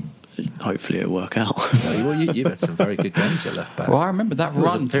 then hopefully it'll work out. Well, you've had some very good games at left back. Well, I remember that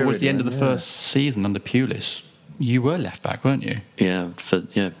run towards the end of the first season under Pulis. You were left back, weren't you? Yeah,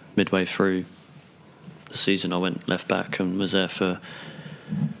 midway through the season I went left back and was there for...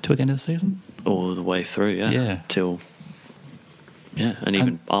 Till the end of the season? All the way through, yeah. Till... Yeah, and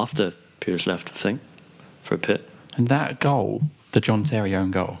even after Pulis left, I think, for a bit. And that goal, the John Terry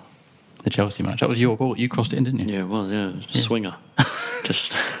own goal, the Chelsea match, that was your ball. You crossed it in, didn't you? Yeah, it was, yeah. Swinger.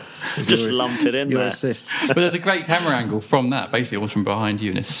 Just lump it in your there. Assist. But there's a great camera angle from that, basically almost from behind you,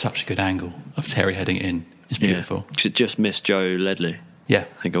 and it's such a good angle of Terry heading it in. It's beautiful. Because it just missed Joe Ledley. Yeah.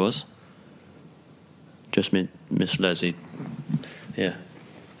 I think it was. Just missed Leslie. Yeah.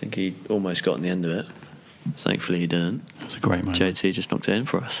 I think he almost got in the end of it. Thankfully he didn't. It was a great moment. JT just knocked it in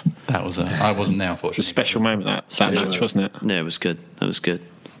for us. That was I wasn't there, unfortunately. It was a special moment, that match, wasn't it? Yeah, it was good. It was good.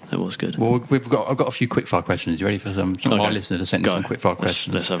 Well, I've got a few quickfire questions. You ready for some of our listeners to send some quickfire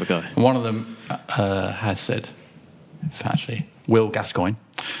questions? Let's have a go. One of them has said, actually, Will Gascoigne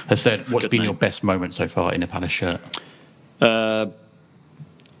has said, what's been your best moment so far in a Palace shirt? Got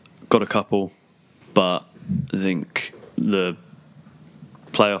a couple, but I think the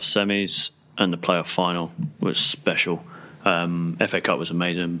playoff semis and the playoff final was special. FA Cup was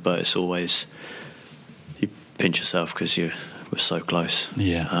amazing, but it's always, you pinch yourself because you're we're so close.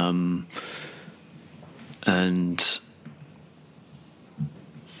 Yeah. And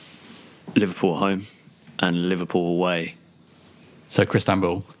Liverpool at home and Liverpool away. So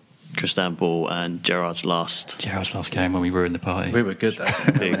Cristambul and Gerrard's last game when we ruined the party. We were good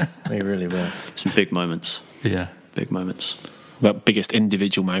though. We really were. Some big moments. Yeah. Big moments. What biggest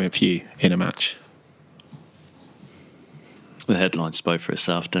individual moment for you in a match? The headline spoke for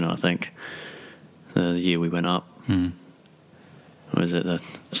itself, didn't it, I think? The year we went up. What was it?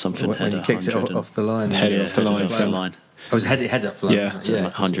 Something when you kicked it off the line. Headed off the line. I was head up the line. Yeah.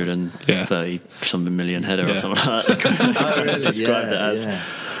 Like 130 something million header or something like that. Oh, really? Described it as. Yeah.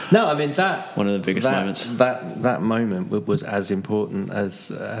 No, I mean that one of the biggest moments. That moment was as important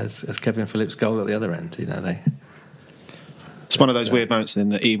as Kevin Phillips' goal at the other end. You know, it's one of those weird moments in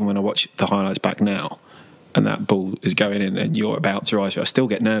that even when I watch the highlights back now, and that ball is going in, and you're about to rise, I still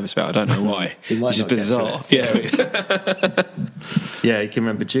get nervous about it. I don't know why. It's just bizarre. Yeah. Yeah, you can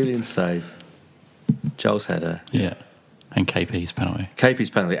remember Julian's save, Joel's header. Yeah. And KP's penalty.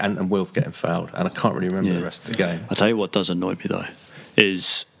 And Wilf getting fouled. And I can't really remember the rest of the game. I'll tell you what does annoy me, though,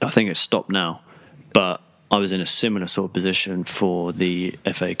 is I think it's stopped now, but I was in a similar sort of position for the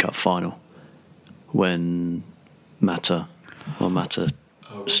FA Cup final when Mata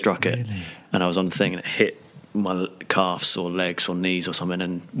struck it. Really? And I was on the thing and it hit my calves or legs or knees or something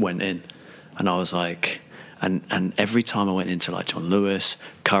and went in. And I was like... And every time I went into like John Lewis,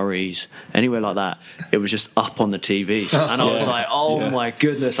 Curry's, anywhere like that, it was just up on the TVs. And I was like, my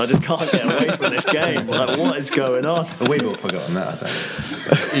goodness, I just can't get away from this game. Like, what is going on? We've all forgotten that, I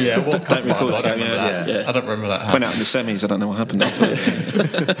think. Yeah, what don't recall that. I don't remember that. Went out in the semis, I don't know what happened after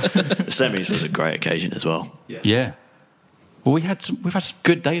that. The semis was a great occasion as well. Yeah. Well, we've had some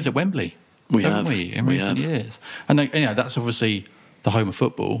good days at Wembley, haven't we, in recent years? And that's obviously the home of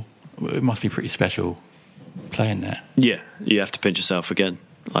football. It must be pretty special playing there. Yeah, you have to pinch yourself again.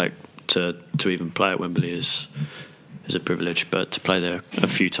 Like to even play at Wembley is a privilege, but to play there a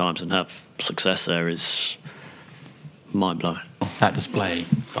few times and have success there is mind blowing. That display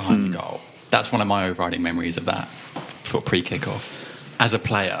behind the goal, that's one of my overriding memories of that sort of pre-kick-off. As a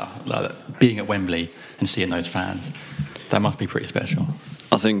player, like, being at Wembley and seeing those fans, that must be pretty special.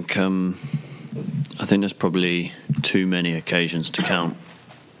 I think there's probably too many occasions to count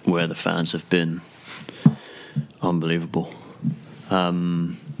where the fans have been unbelievable, but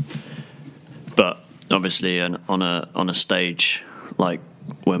obviously on a stage like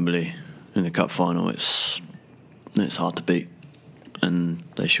Wembley in the cup final, it's hard to beat, and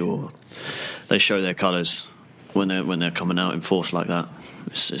they show their colours when they're coming out in force like that.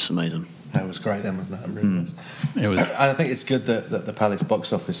 It's amazing. That was great then, wasn't it? It really was. It was. And I think it's good that the Palace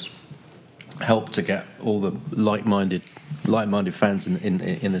box office helped to get all the like-minded fans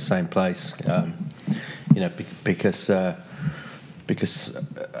in the same place. Because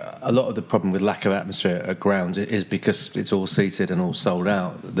a lot of the problem with lack of atmosphere at grounds is because it's all seated and all sold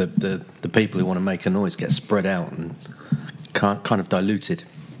out. The people who want to make a noise get spread out and kind of diluted.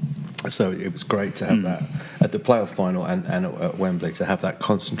 So it was great to have that at the playoff final and at Wembley, to have that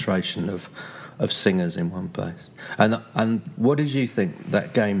concentration of singers in one place. And what did you think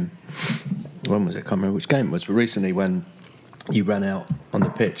that game? When was it? I can't remember which game it was, but recently when you ran out on the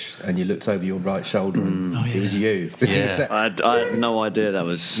pitch and you looked over your right shoulder and it was you. Yeah. I had no idea that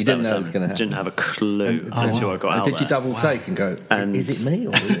was. You didn't know it was going to happen. Didn't have a clue until I got out. Did you double take and go? Is it me?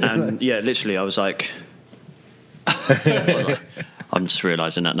 Or is it and yeah, literally, I was like. I'm just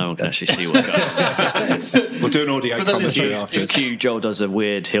realising that no one can actually see what's going on. We'll do an audio commentary afterwards. Joel does a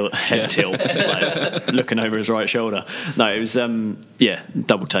weird head tilt, like, looking over his right shoulder. No, it was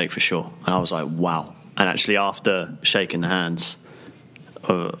double take for sure. And I was like, wow. And actually, after shaking the hands,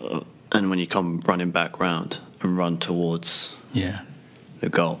 and when you come running back round and run towards the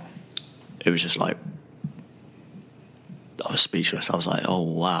goal, it was just like, I was speechless. I was like, oh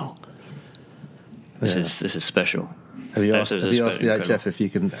wow, this is special. Have you asked the HF if you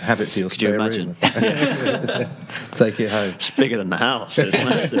can have it for your spare room? Could you imagine? Take it home. It's bigger than the house. It's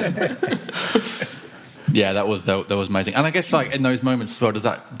massive. Yeah, that was amazing. And I guess, like, in those moments as well, does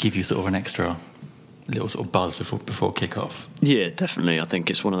that give you sort of an extra little sort of buzz before kick-off? Yeah, definitely. I think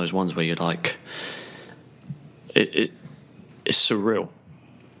it's one of those ones where you're like, it's surreal,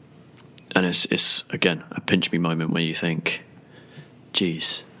 and it's again a pinch me moment where you think,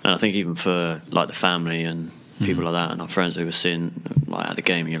 geez. And I think even for like the family and people like that and our friends who were seeing like at the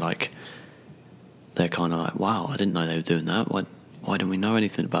game, you're like, they're kind of like, wow, I didn't know they were doing that. Why didn't we know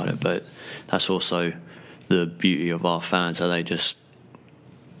anything about it? But that's also the beauty of our fans, that they just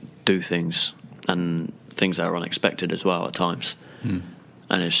do things, and things that are unexpected as well at times. And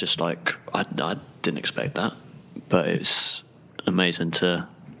it's just like, I didn't expect that, but it's amazing to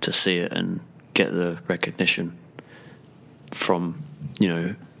see it and get the recognition from,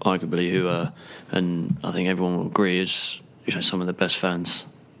 arguably who are, and I think everyone will agree, is some of the best fans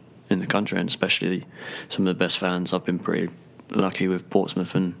in the country, and especially some of the best fans. I've been pretty lucky with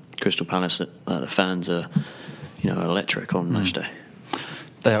Portsmouth and Crystal Palace that the fans are, electric on match day.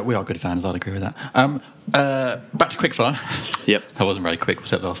 We are good fans, I'd agree with that. Back to quickfire. Yep. That wasn't very quick,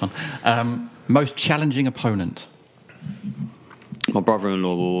 except the last one. Most challenging opponent? My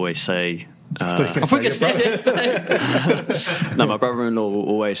brother-in-law will always say... my brother-in-law will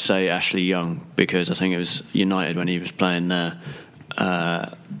always say Ashley Young, because I think it was United when he was playing there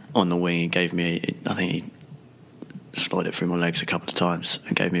on the wing. He gave me, I think he slid it through my legs a couple of times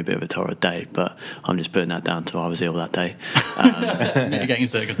and gave me a bit of a torrid day, but I'm just putting that down to I was ill that day. Getting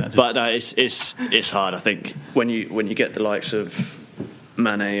circumstances. But no, it's hard. I think when you get the likes of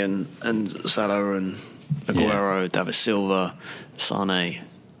Mane and Salah and Aguero, David Silva, Sane,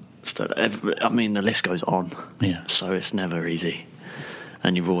 I mean, the list goes on. Yeah. So it's never easy,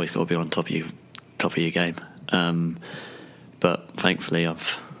 and you've always got to be on top of your game. But thankfully,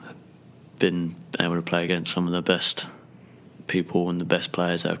 I've been able to play against some of the best people and the best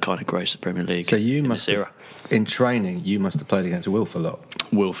players that have kind of graced the Premier League. So you in must this era. In training, you must have played against Wilf a lot.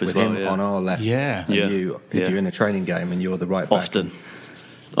 Wilf as with well, him on our left. Yeah. And if you're in a training game and you're the right back.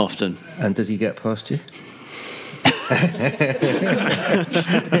 Often. And does he get past you?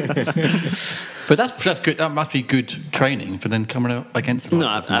 But that's good. That must be good training for then coming up against them. No,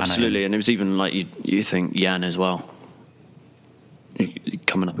 absolutely. And it was even like you think Jan as well.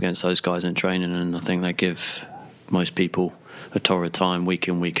 Coming up against those guys in training, and I think they give most people a torrid time week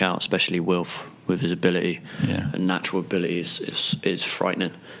in, week out, especially Wilf with his ability. And natural ability is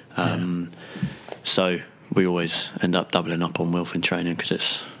frightening. So we always end up doubling up on Wilf in training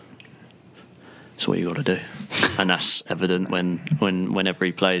because it's what you got to do, and that's evident whenever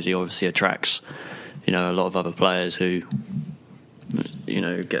he plays. He obviously attracts, a lot of other players who,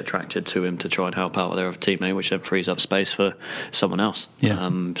 get attracted to him to try and help out their other teammate, which then frees up space for someone else.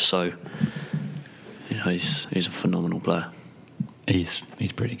 So, he's a phenomenal player. He's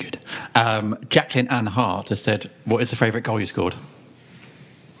pretty good. Jacqueline Ann Hart has said, "What is the favourite goal you scored?"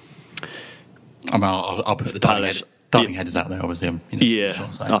 I mean, I'll put the diving headers out there, obviously.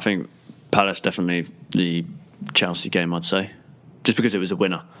 I think Palace, definitely the Chelsea game, I'd say, just because it was a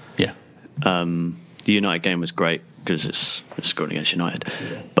winner. Yeah. The United game was great because it's scoring against United,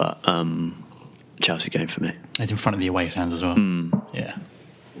 but Chelsea game for me. It's in front of the away fans as well. Yeah,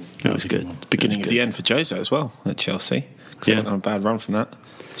 it was good. Beginning of the end for Jose as well at Chelsea, because he went on a bad run from that.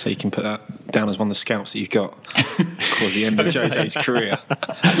 So you can put that down as one of the scouts that you've got towards the end of Jose's career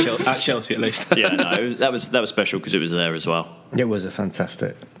at Chelsea, at least. That was special because it was there as well. It was a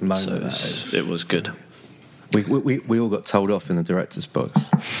fantastic moment. So it was good. We all got told off in the director's box.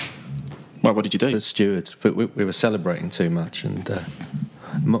 Well, what did you do? The stewards, but we were celebrating too much, and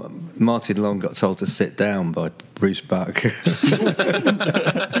Martin Long got told to sit down by Bruce Buck.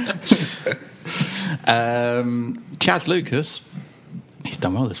 Chaz Lucas, he's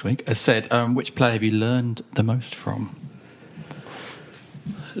done well this week, has said, which player have you learned the most from?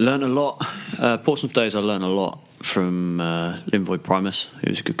 Learn a lot. Portsmouth days, I learned a lot from Linvoy Primus. He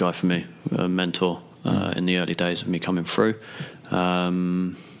was a good guy for me, a mentor in the early days of me coming through.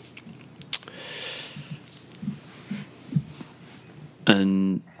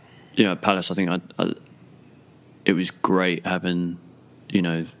 And Palace, I think it was great having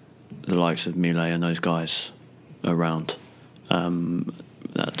the likes of Mile and those guys around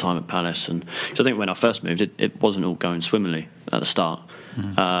that time at Palace. And so I think when I first moved, it wasn't all going swimmily at the start,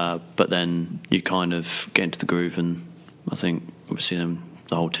 but then you kind of get into the groove, and I think obviously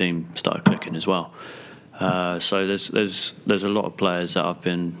the whole team started clicking as well. So there's a lot of players that I've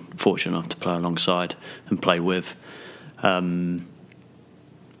been fortunate enough to play alongside and play with.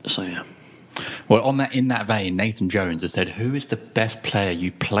 So yeah. Well, in that vein, Nathan Jones has said, "Who is the best player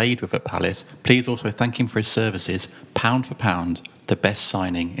you played with at Palace? Please also thank him for his services. Pound for pound, the best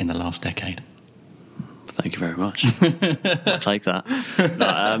signing in the last decade." Thank you very much. I'll take that.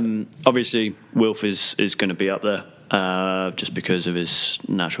 Obviously, Wilf is going to be up there just because of his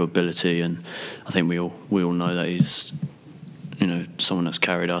natural ability, and I think we all know that he's someone that's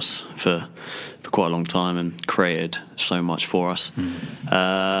carried us for quite a long time and created so much for us.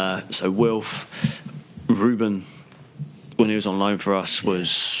 So Wilf, Ruben, when he was on loan for us,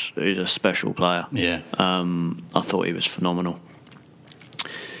 he's a special player. Yeah. I thought he was phenomenal.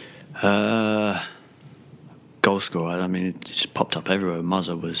 Goal scorer, I mean, it just popped up everywhere.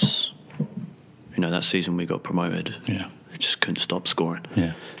 Muzza was, that season we got promoted. Yeah. He just couldn't stop scoring.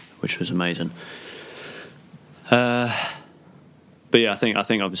 Yeah. Which was amazing. yeah, I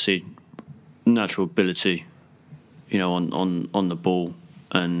think obviously natural ability, on the ball,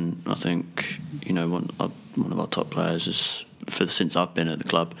 and I think one of our top players is since I've been at the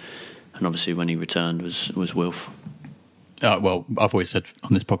club, and obviously when he returned was Wilf. Well, I've always said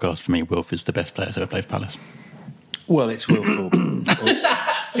on this podcast, for me, Wilf is the best player to ever play for Palace. Well, it's Wilf.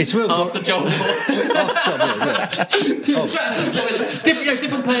 It's Wilf after John.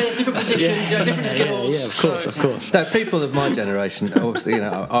 Different players, different positions, different skills. Yeah, of course. No, people of my generation, obviously,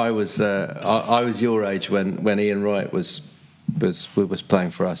 I was your age when Ian Wright was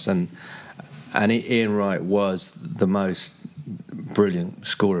playing for us, and Ian Wright was the most brilliant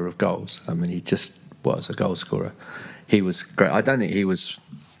scorer of goals. I mean, he just was a goal scorer. He was great. I don't think he was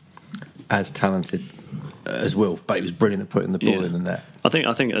as talented as Wilf, but he was brilliant at putting the ball in the net. I think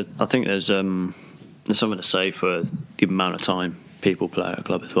there's something to say for the amount of time people play at a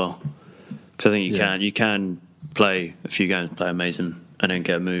club as well. Because I think you can play a few games, play amazing, and then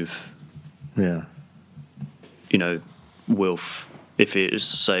get a move. Yeah. Wilf, if it is,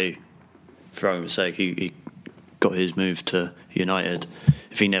 say, for argument's sake, he got his move to United.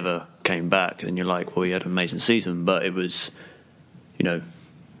 If he never came back, then you're like, well, he had an amazing season, but it was,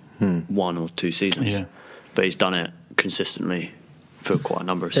 1 or 2 seasons. Yeah. But he's done it consistently for quite a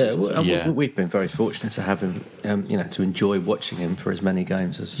number of seasons. We've been very fortunate to have him, to enjoy watching him for as many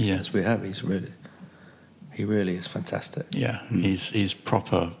games as we have. He really is fantastic. Yeah, he's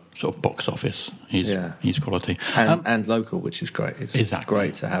proper sort of box office. He's quality and local, which is great. It's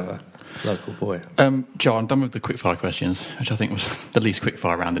great to have a local boy. Joe, I'm done with the quickfire questions, which I think was the least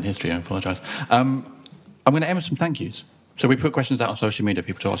quickfire round in history. I apologise. I'm going to end with some thank yous. So we put questions out on social media,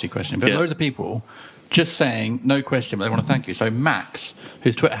 people to ask you questions, but loads of people just saying no question, but they want to thank you. So Max,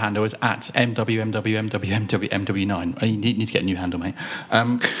 whose Twitter handle is at MWMWMWMW9, you need to get a new handle, mate,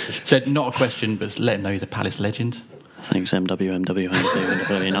 said not a question, but let him know he's a Palace legend. Thanks,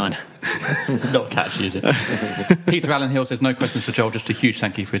 MWMWMWMW9. Not catchy, is it? Peter Allen Hill says no questions for Joel, just a huge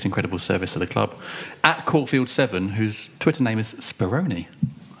thank you for his incredible service to the club. At Caulfield7, whose Twitter name is Speroni.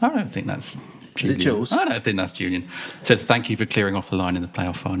 I don't think that's Julian. Is it Jules? I don't think that's Julian. Says thank you for clearing off the line in the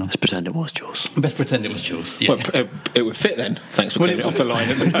playoff final. Let's pretend it was Jules. Best pretend it was Jules. Yeah. Well, it would fit then. Thanks for clearing it off the line.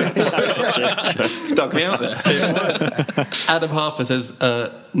 Dug me out there. Adam Harper says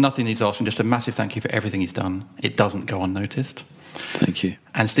nothing needs asking, just a massive thank you for everything he's done. It doesn't go unnoticed. Thank you.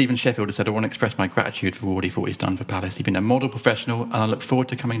 And Stephen Sheffield has said, I want to express my gratitude for what he's done for Palace. You've been a model professional, and I look forward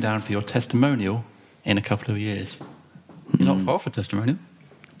to coming down for your testimonial in a couple of years. You're not far for testimonial.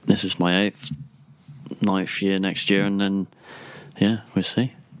 This is my 9th year next year, and then, we'll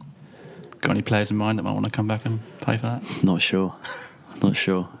see. Got any players in mind that might want to come back and play for that? Not sure.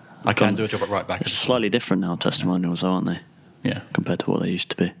 I can do a job at right back. It's slightly different now, testimonials, aren't they? Yeah. Compared to what they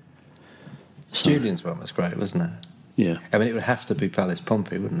used to be. So, Julian's one was great, wasn't it? Yeah. I mean, it would have to be Palace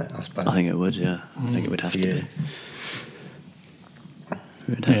Pompey, wouldn't it, I suppose? I think it would, yeah. I think it would have to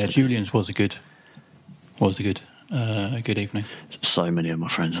be. Julian's was a good evening. So many of my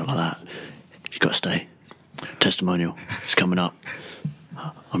friends are like that. You've got to stay. Testimonial. It's coming up.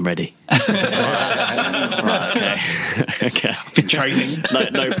 I'm ready. Right, okay. I've been training.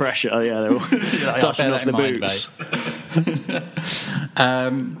 No pressure. Oh, yeah, they're all dusting off the boots.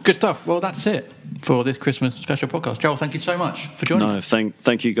 Good stuff. Well, that's it for this Christmas special podcast. Joel, thank you so much for joining us.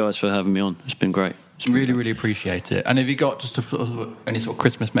 Thank you guys for having me on. It's been great. Really, really appreciate it. And have you got just any sort of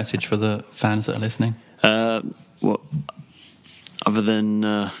Christmas message for the fans that are listening? Other than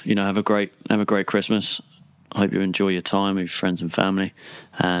have a great Christmas. I hope you enjoy your time with your friends and family,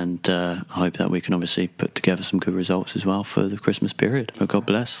 and I hope that we can obviously put together some good results as well for the Christmas period. But God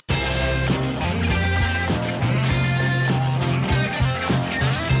bless.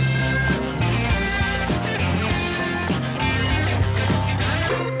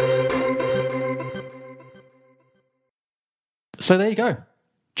 So there you go.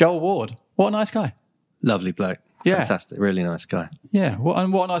 Joel Ward. What a nice guy. Lovely bloke. Yeah. Fantastic. Really nice guy. Yeah. What a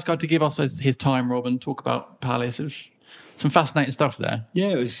nice guy to give us his time, Rob, and talk about Palace. It was some fascinating stuff there. Yeah,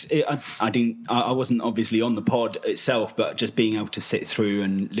 it was. I wasn't obviously on the pod itself, but just being able to sit through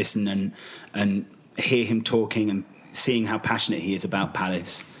and listen and hear him talking and seeing how passionate he is about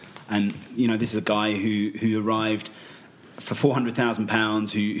Palace. And this is a guy who arrived for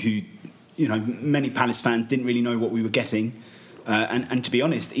 £400,000. Who many Palace fans didn't really know what we were getting. And to be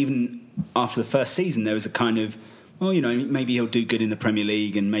honest, even after the first season, there was a kind of, maybe he'll do good in the Premier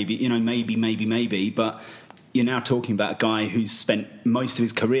League, and maybe. But you're now talking about a guy who's spent most of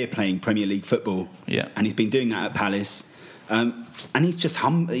his career playing Premier League football, yeah, and he's been doing that at Palace. And he's just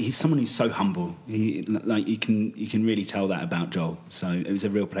he's someone who's so humble. You can really tell that about Joel. So it was a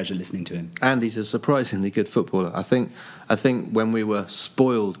real pleasure listening to him. And he's a surprisingly good footballer. I think when we were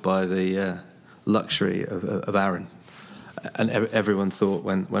spoiled by the luxury of Aaron, and everyone thought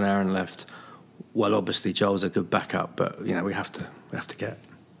when Aaron left, well, obviously Joel's a good backup, but we have to get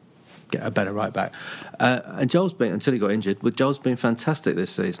a better right back. And Joel's been, until he got injured, but Joel's been fantastic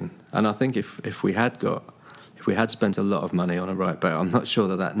this season. And I think if we had spent a lot of money on a right back, I'm not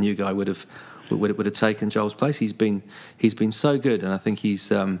sure that new guy would have taken Joel's place. He's been so good, and I think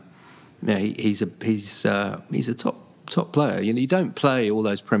he's a top player. You don't play all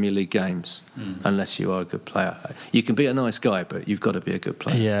those Premier League games unless you are a good player. You can be a nice guy, but you've got to be a good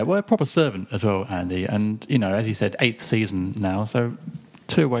player. Yeah, well, a proper servant as well, Andy. And as you said, 8th season now, so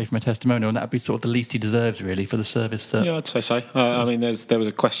 2 away from a testimonial, and that would be sort of the least he deserves, really, for the service that... Yeah, I'd say so. I mean, there was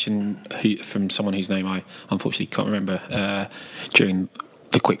a question from someone whose name I unfortunately can't remember during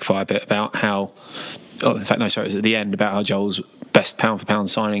the quickfire bit about how... Oh, in fact, no, sorry, it was at the end about how Joel's best pound-for-pound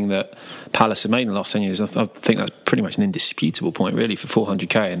signing that Palace have made in the last 10 years. I think that's pretty much an indisputable point, really, for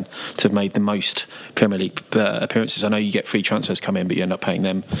 400k and to have made the most Premier League appearances. I know you get free transfers come in, but you end up paying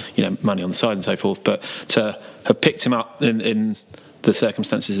them, money on the side and so forth. But to have picked him up in the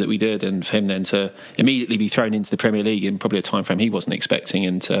circumstances that we did, and for him then to immediately be thrown into the Premier League in probably a time frame he wasn't expecting,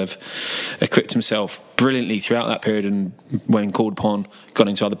 and to have equipped himself brilliantly throughout that period, and when called upon got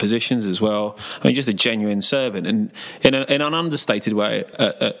into other positions as well. I mean, just a genuine servant, and in an understated way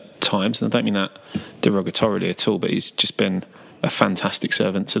at times, and I don't mean that derogatorily at all, but he's just been a fantastic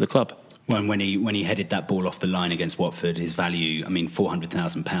servant to the club. Well, when he headed that ball off the line against Watford, his value,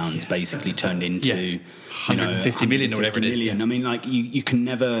 £400,000 basically turned into 150 million or whatever it is. I mean, you can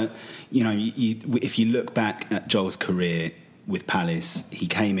never, if you look back at Joel's career with Palace, he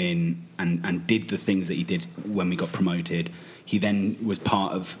came in and did the things that he did when we got promoted. He then was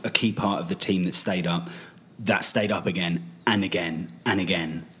a key part of the team that stayed up again and again and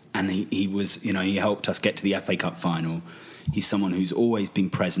again. And he was, he helped us get to the FA Cup final. He's someone who's always been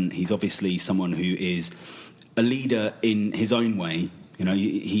present. He's obviously someone who is a leader in his own way.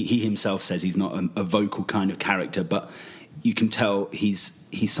 He himself says he's not a vocal kind of character, but you can tell he's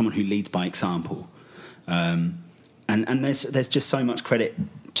someone who leads by example. And there's just so much credit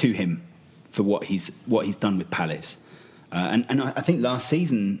to him for what he's done with Palace. And I think last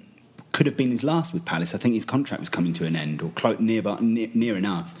season could have been his last with Palace. I think his contract was coming to an end, or near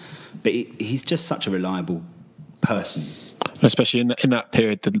enough. But he's just such a reliable person. Especially in that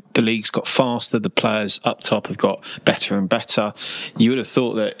period, the league's got faster, the players up top have got better and better. You would have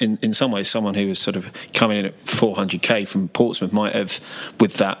thought that in some ways someone who was sort of coming in at 400k from Portsmouth might have,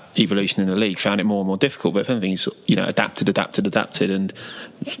 with that evolution in the league, found it more and more difficult. But if anything, he's adapted and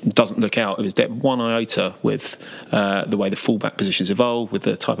doesn't look out of his depth one iota with the way the fullback positions evolve, with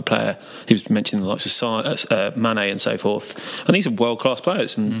the type of player he was mentioning, the likes of Mane and so forth. And these are world-class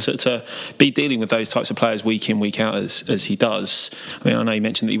players, and to be dealing with those types of players week in, week out as he does. I mean, I know you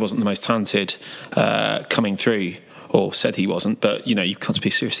mentioned that he wasn't the most talented coming through, or said he wasn't, but you've got to be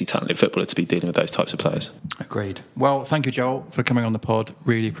a seriously talented footballer to be dealing with those types of players. Agreed. Well, thank you, Joel, for coming on the pod.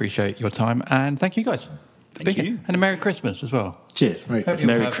 Really appreciate your time, and thank you guys. Thank you. And a Merry Christmas as well. Cheers. Merry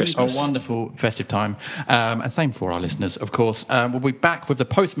Christmas. A wonderful festive time. And same for our listeners, of course. We'll be back with the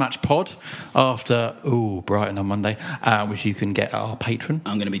post-match pod after Brighton on Monday, which you can get at our Patreon.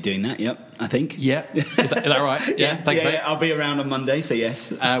 I'm going to be doing that, yep, I think. Yeah. Is that right? Yeah. Thanks, mate. I'll be around on Monday, so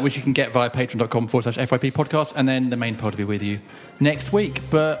yes. Which you can get via patreon.com/FYP podcast, and then the main pod will be with you next week.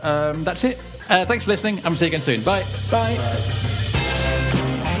 But that's it. Thanks for listening, and we'll see you again soon. Bye. Bye.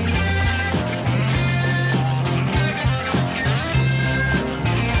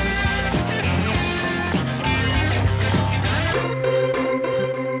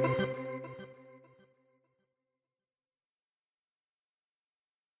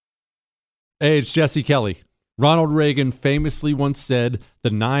 Hey, it's Jesse Kelly. Ronald Reagan famously once said, "The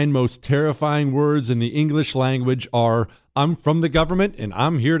 9 most terrifying words in the English language are, 'I'm from the government and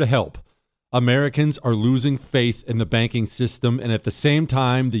I'm here to help.'" Americans are losing faith in the banking system, and at the same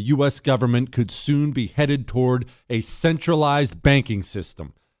time, the U.S. government could soon be headed toward a centralized banking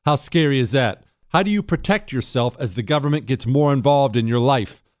system. How scary is that? How do you protect yourself as the government gets more involved in your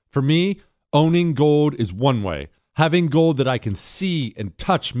life? For me, owning gold is one way. Having gold that I can see and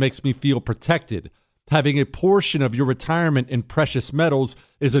touch makes me feel protected. Having a portion of your retirement in precious metals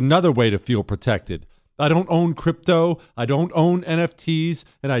is another way to feel protected. I don't own crypto, I don't own NFTs,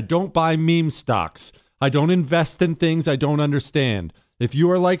 and I don't buy meme stocks. I don't invest in things I don't understand. If you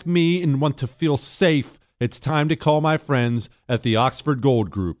are like me and want to feel safe, It's time to call my friends at the Oxford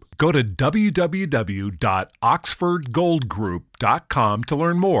Gold Group. Go to www.oxfordgoldgroup.com to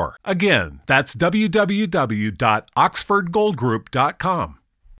learn more. Again, that's www.oxfordgoldgroup.com.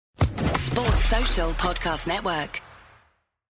 Sports Social Podcast Network.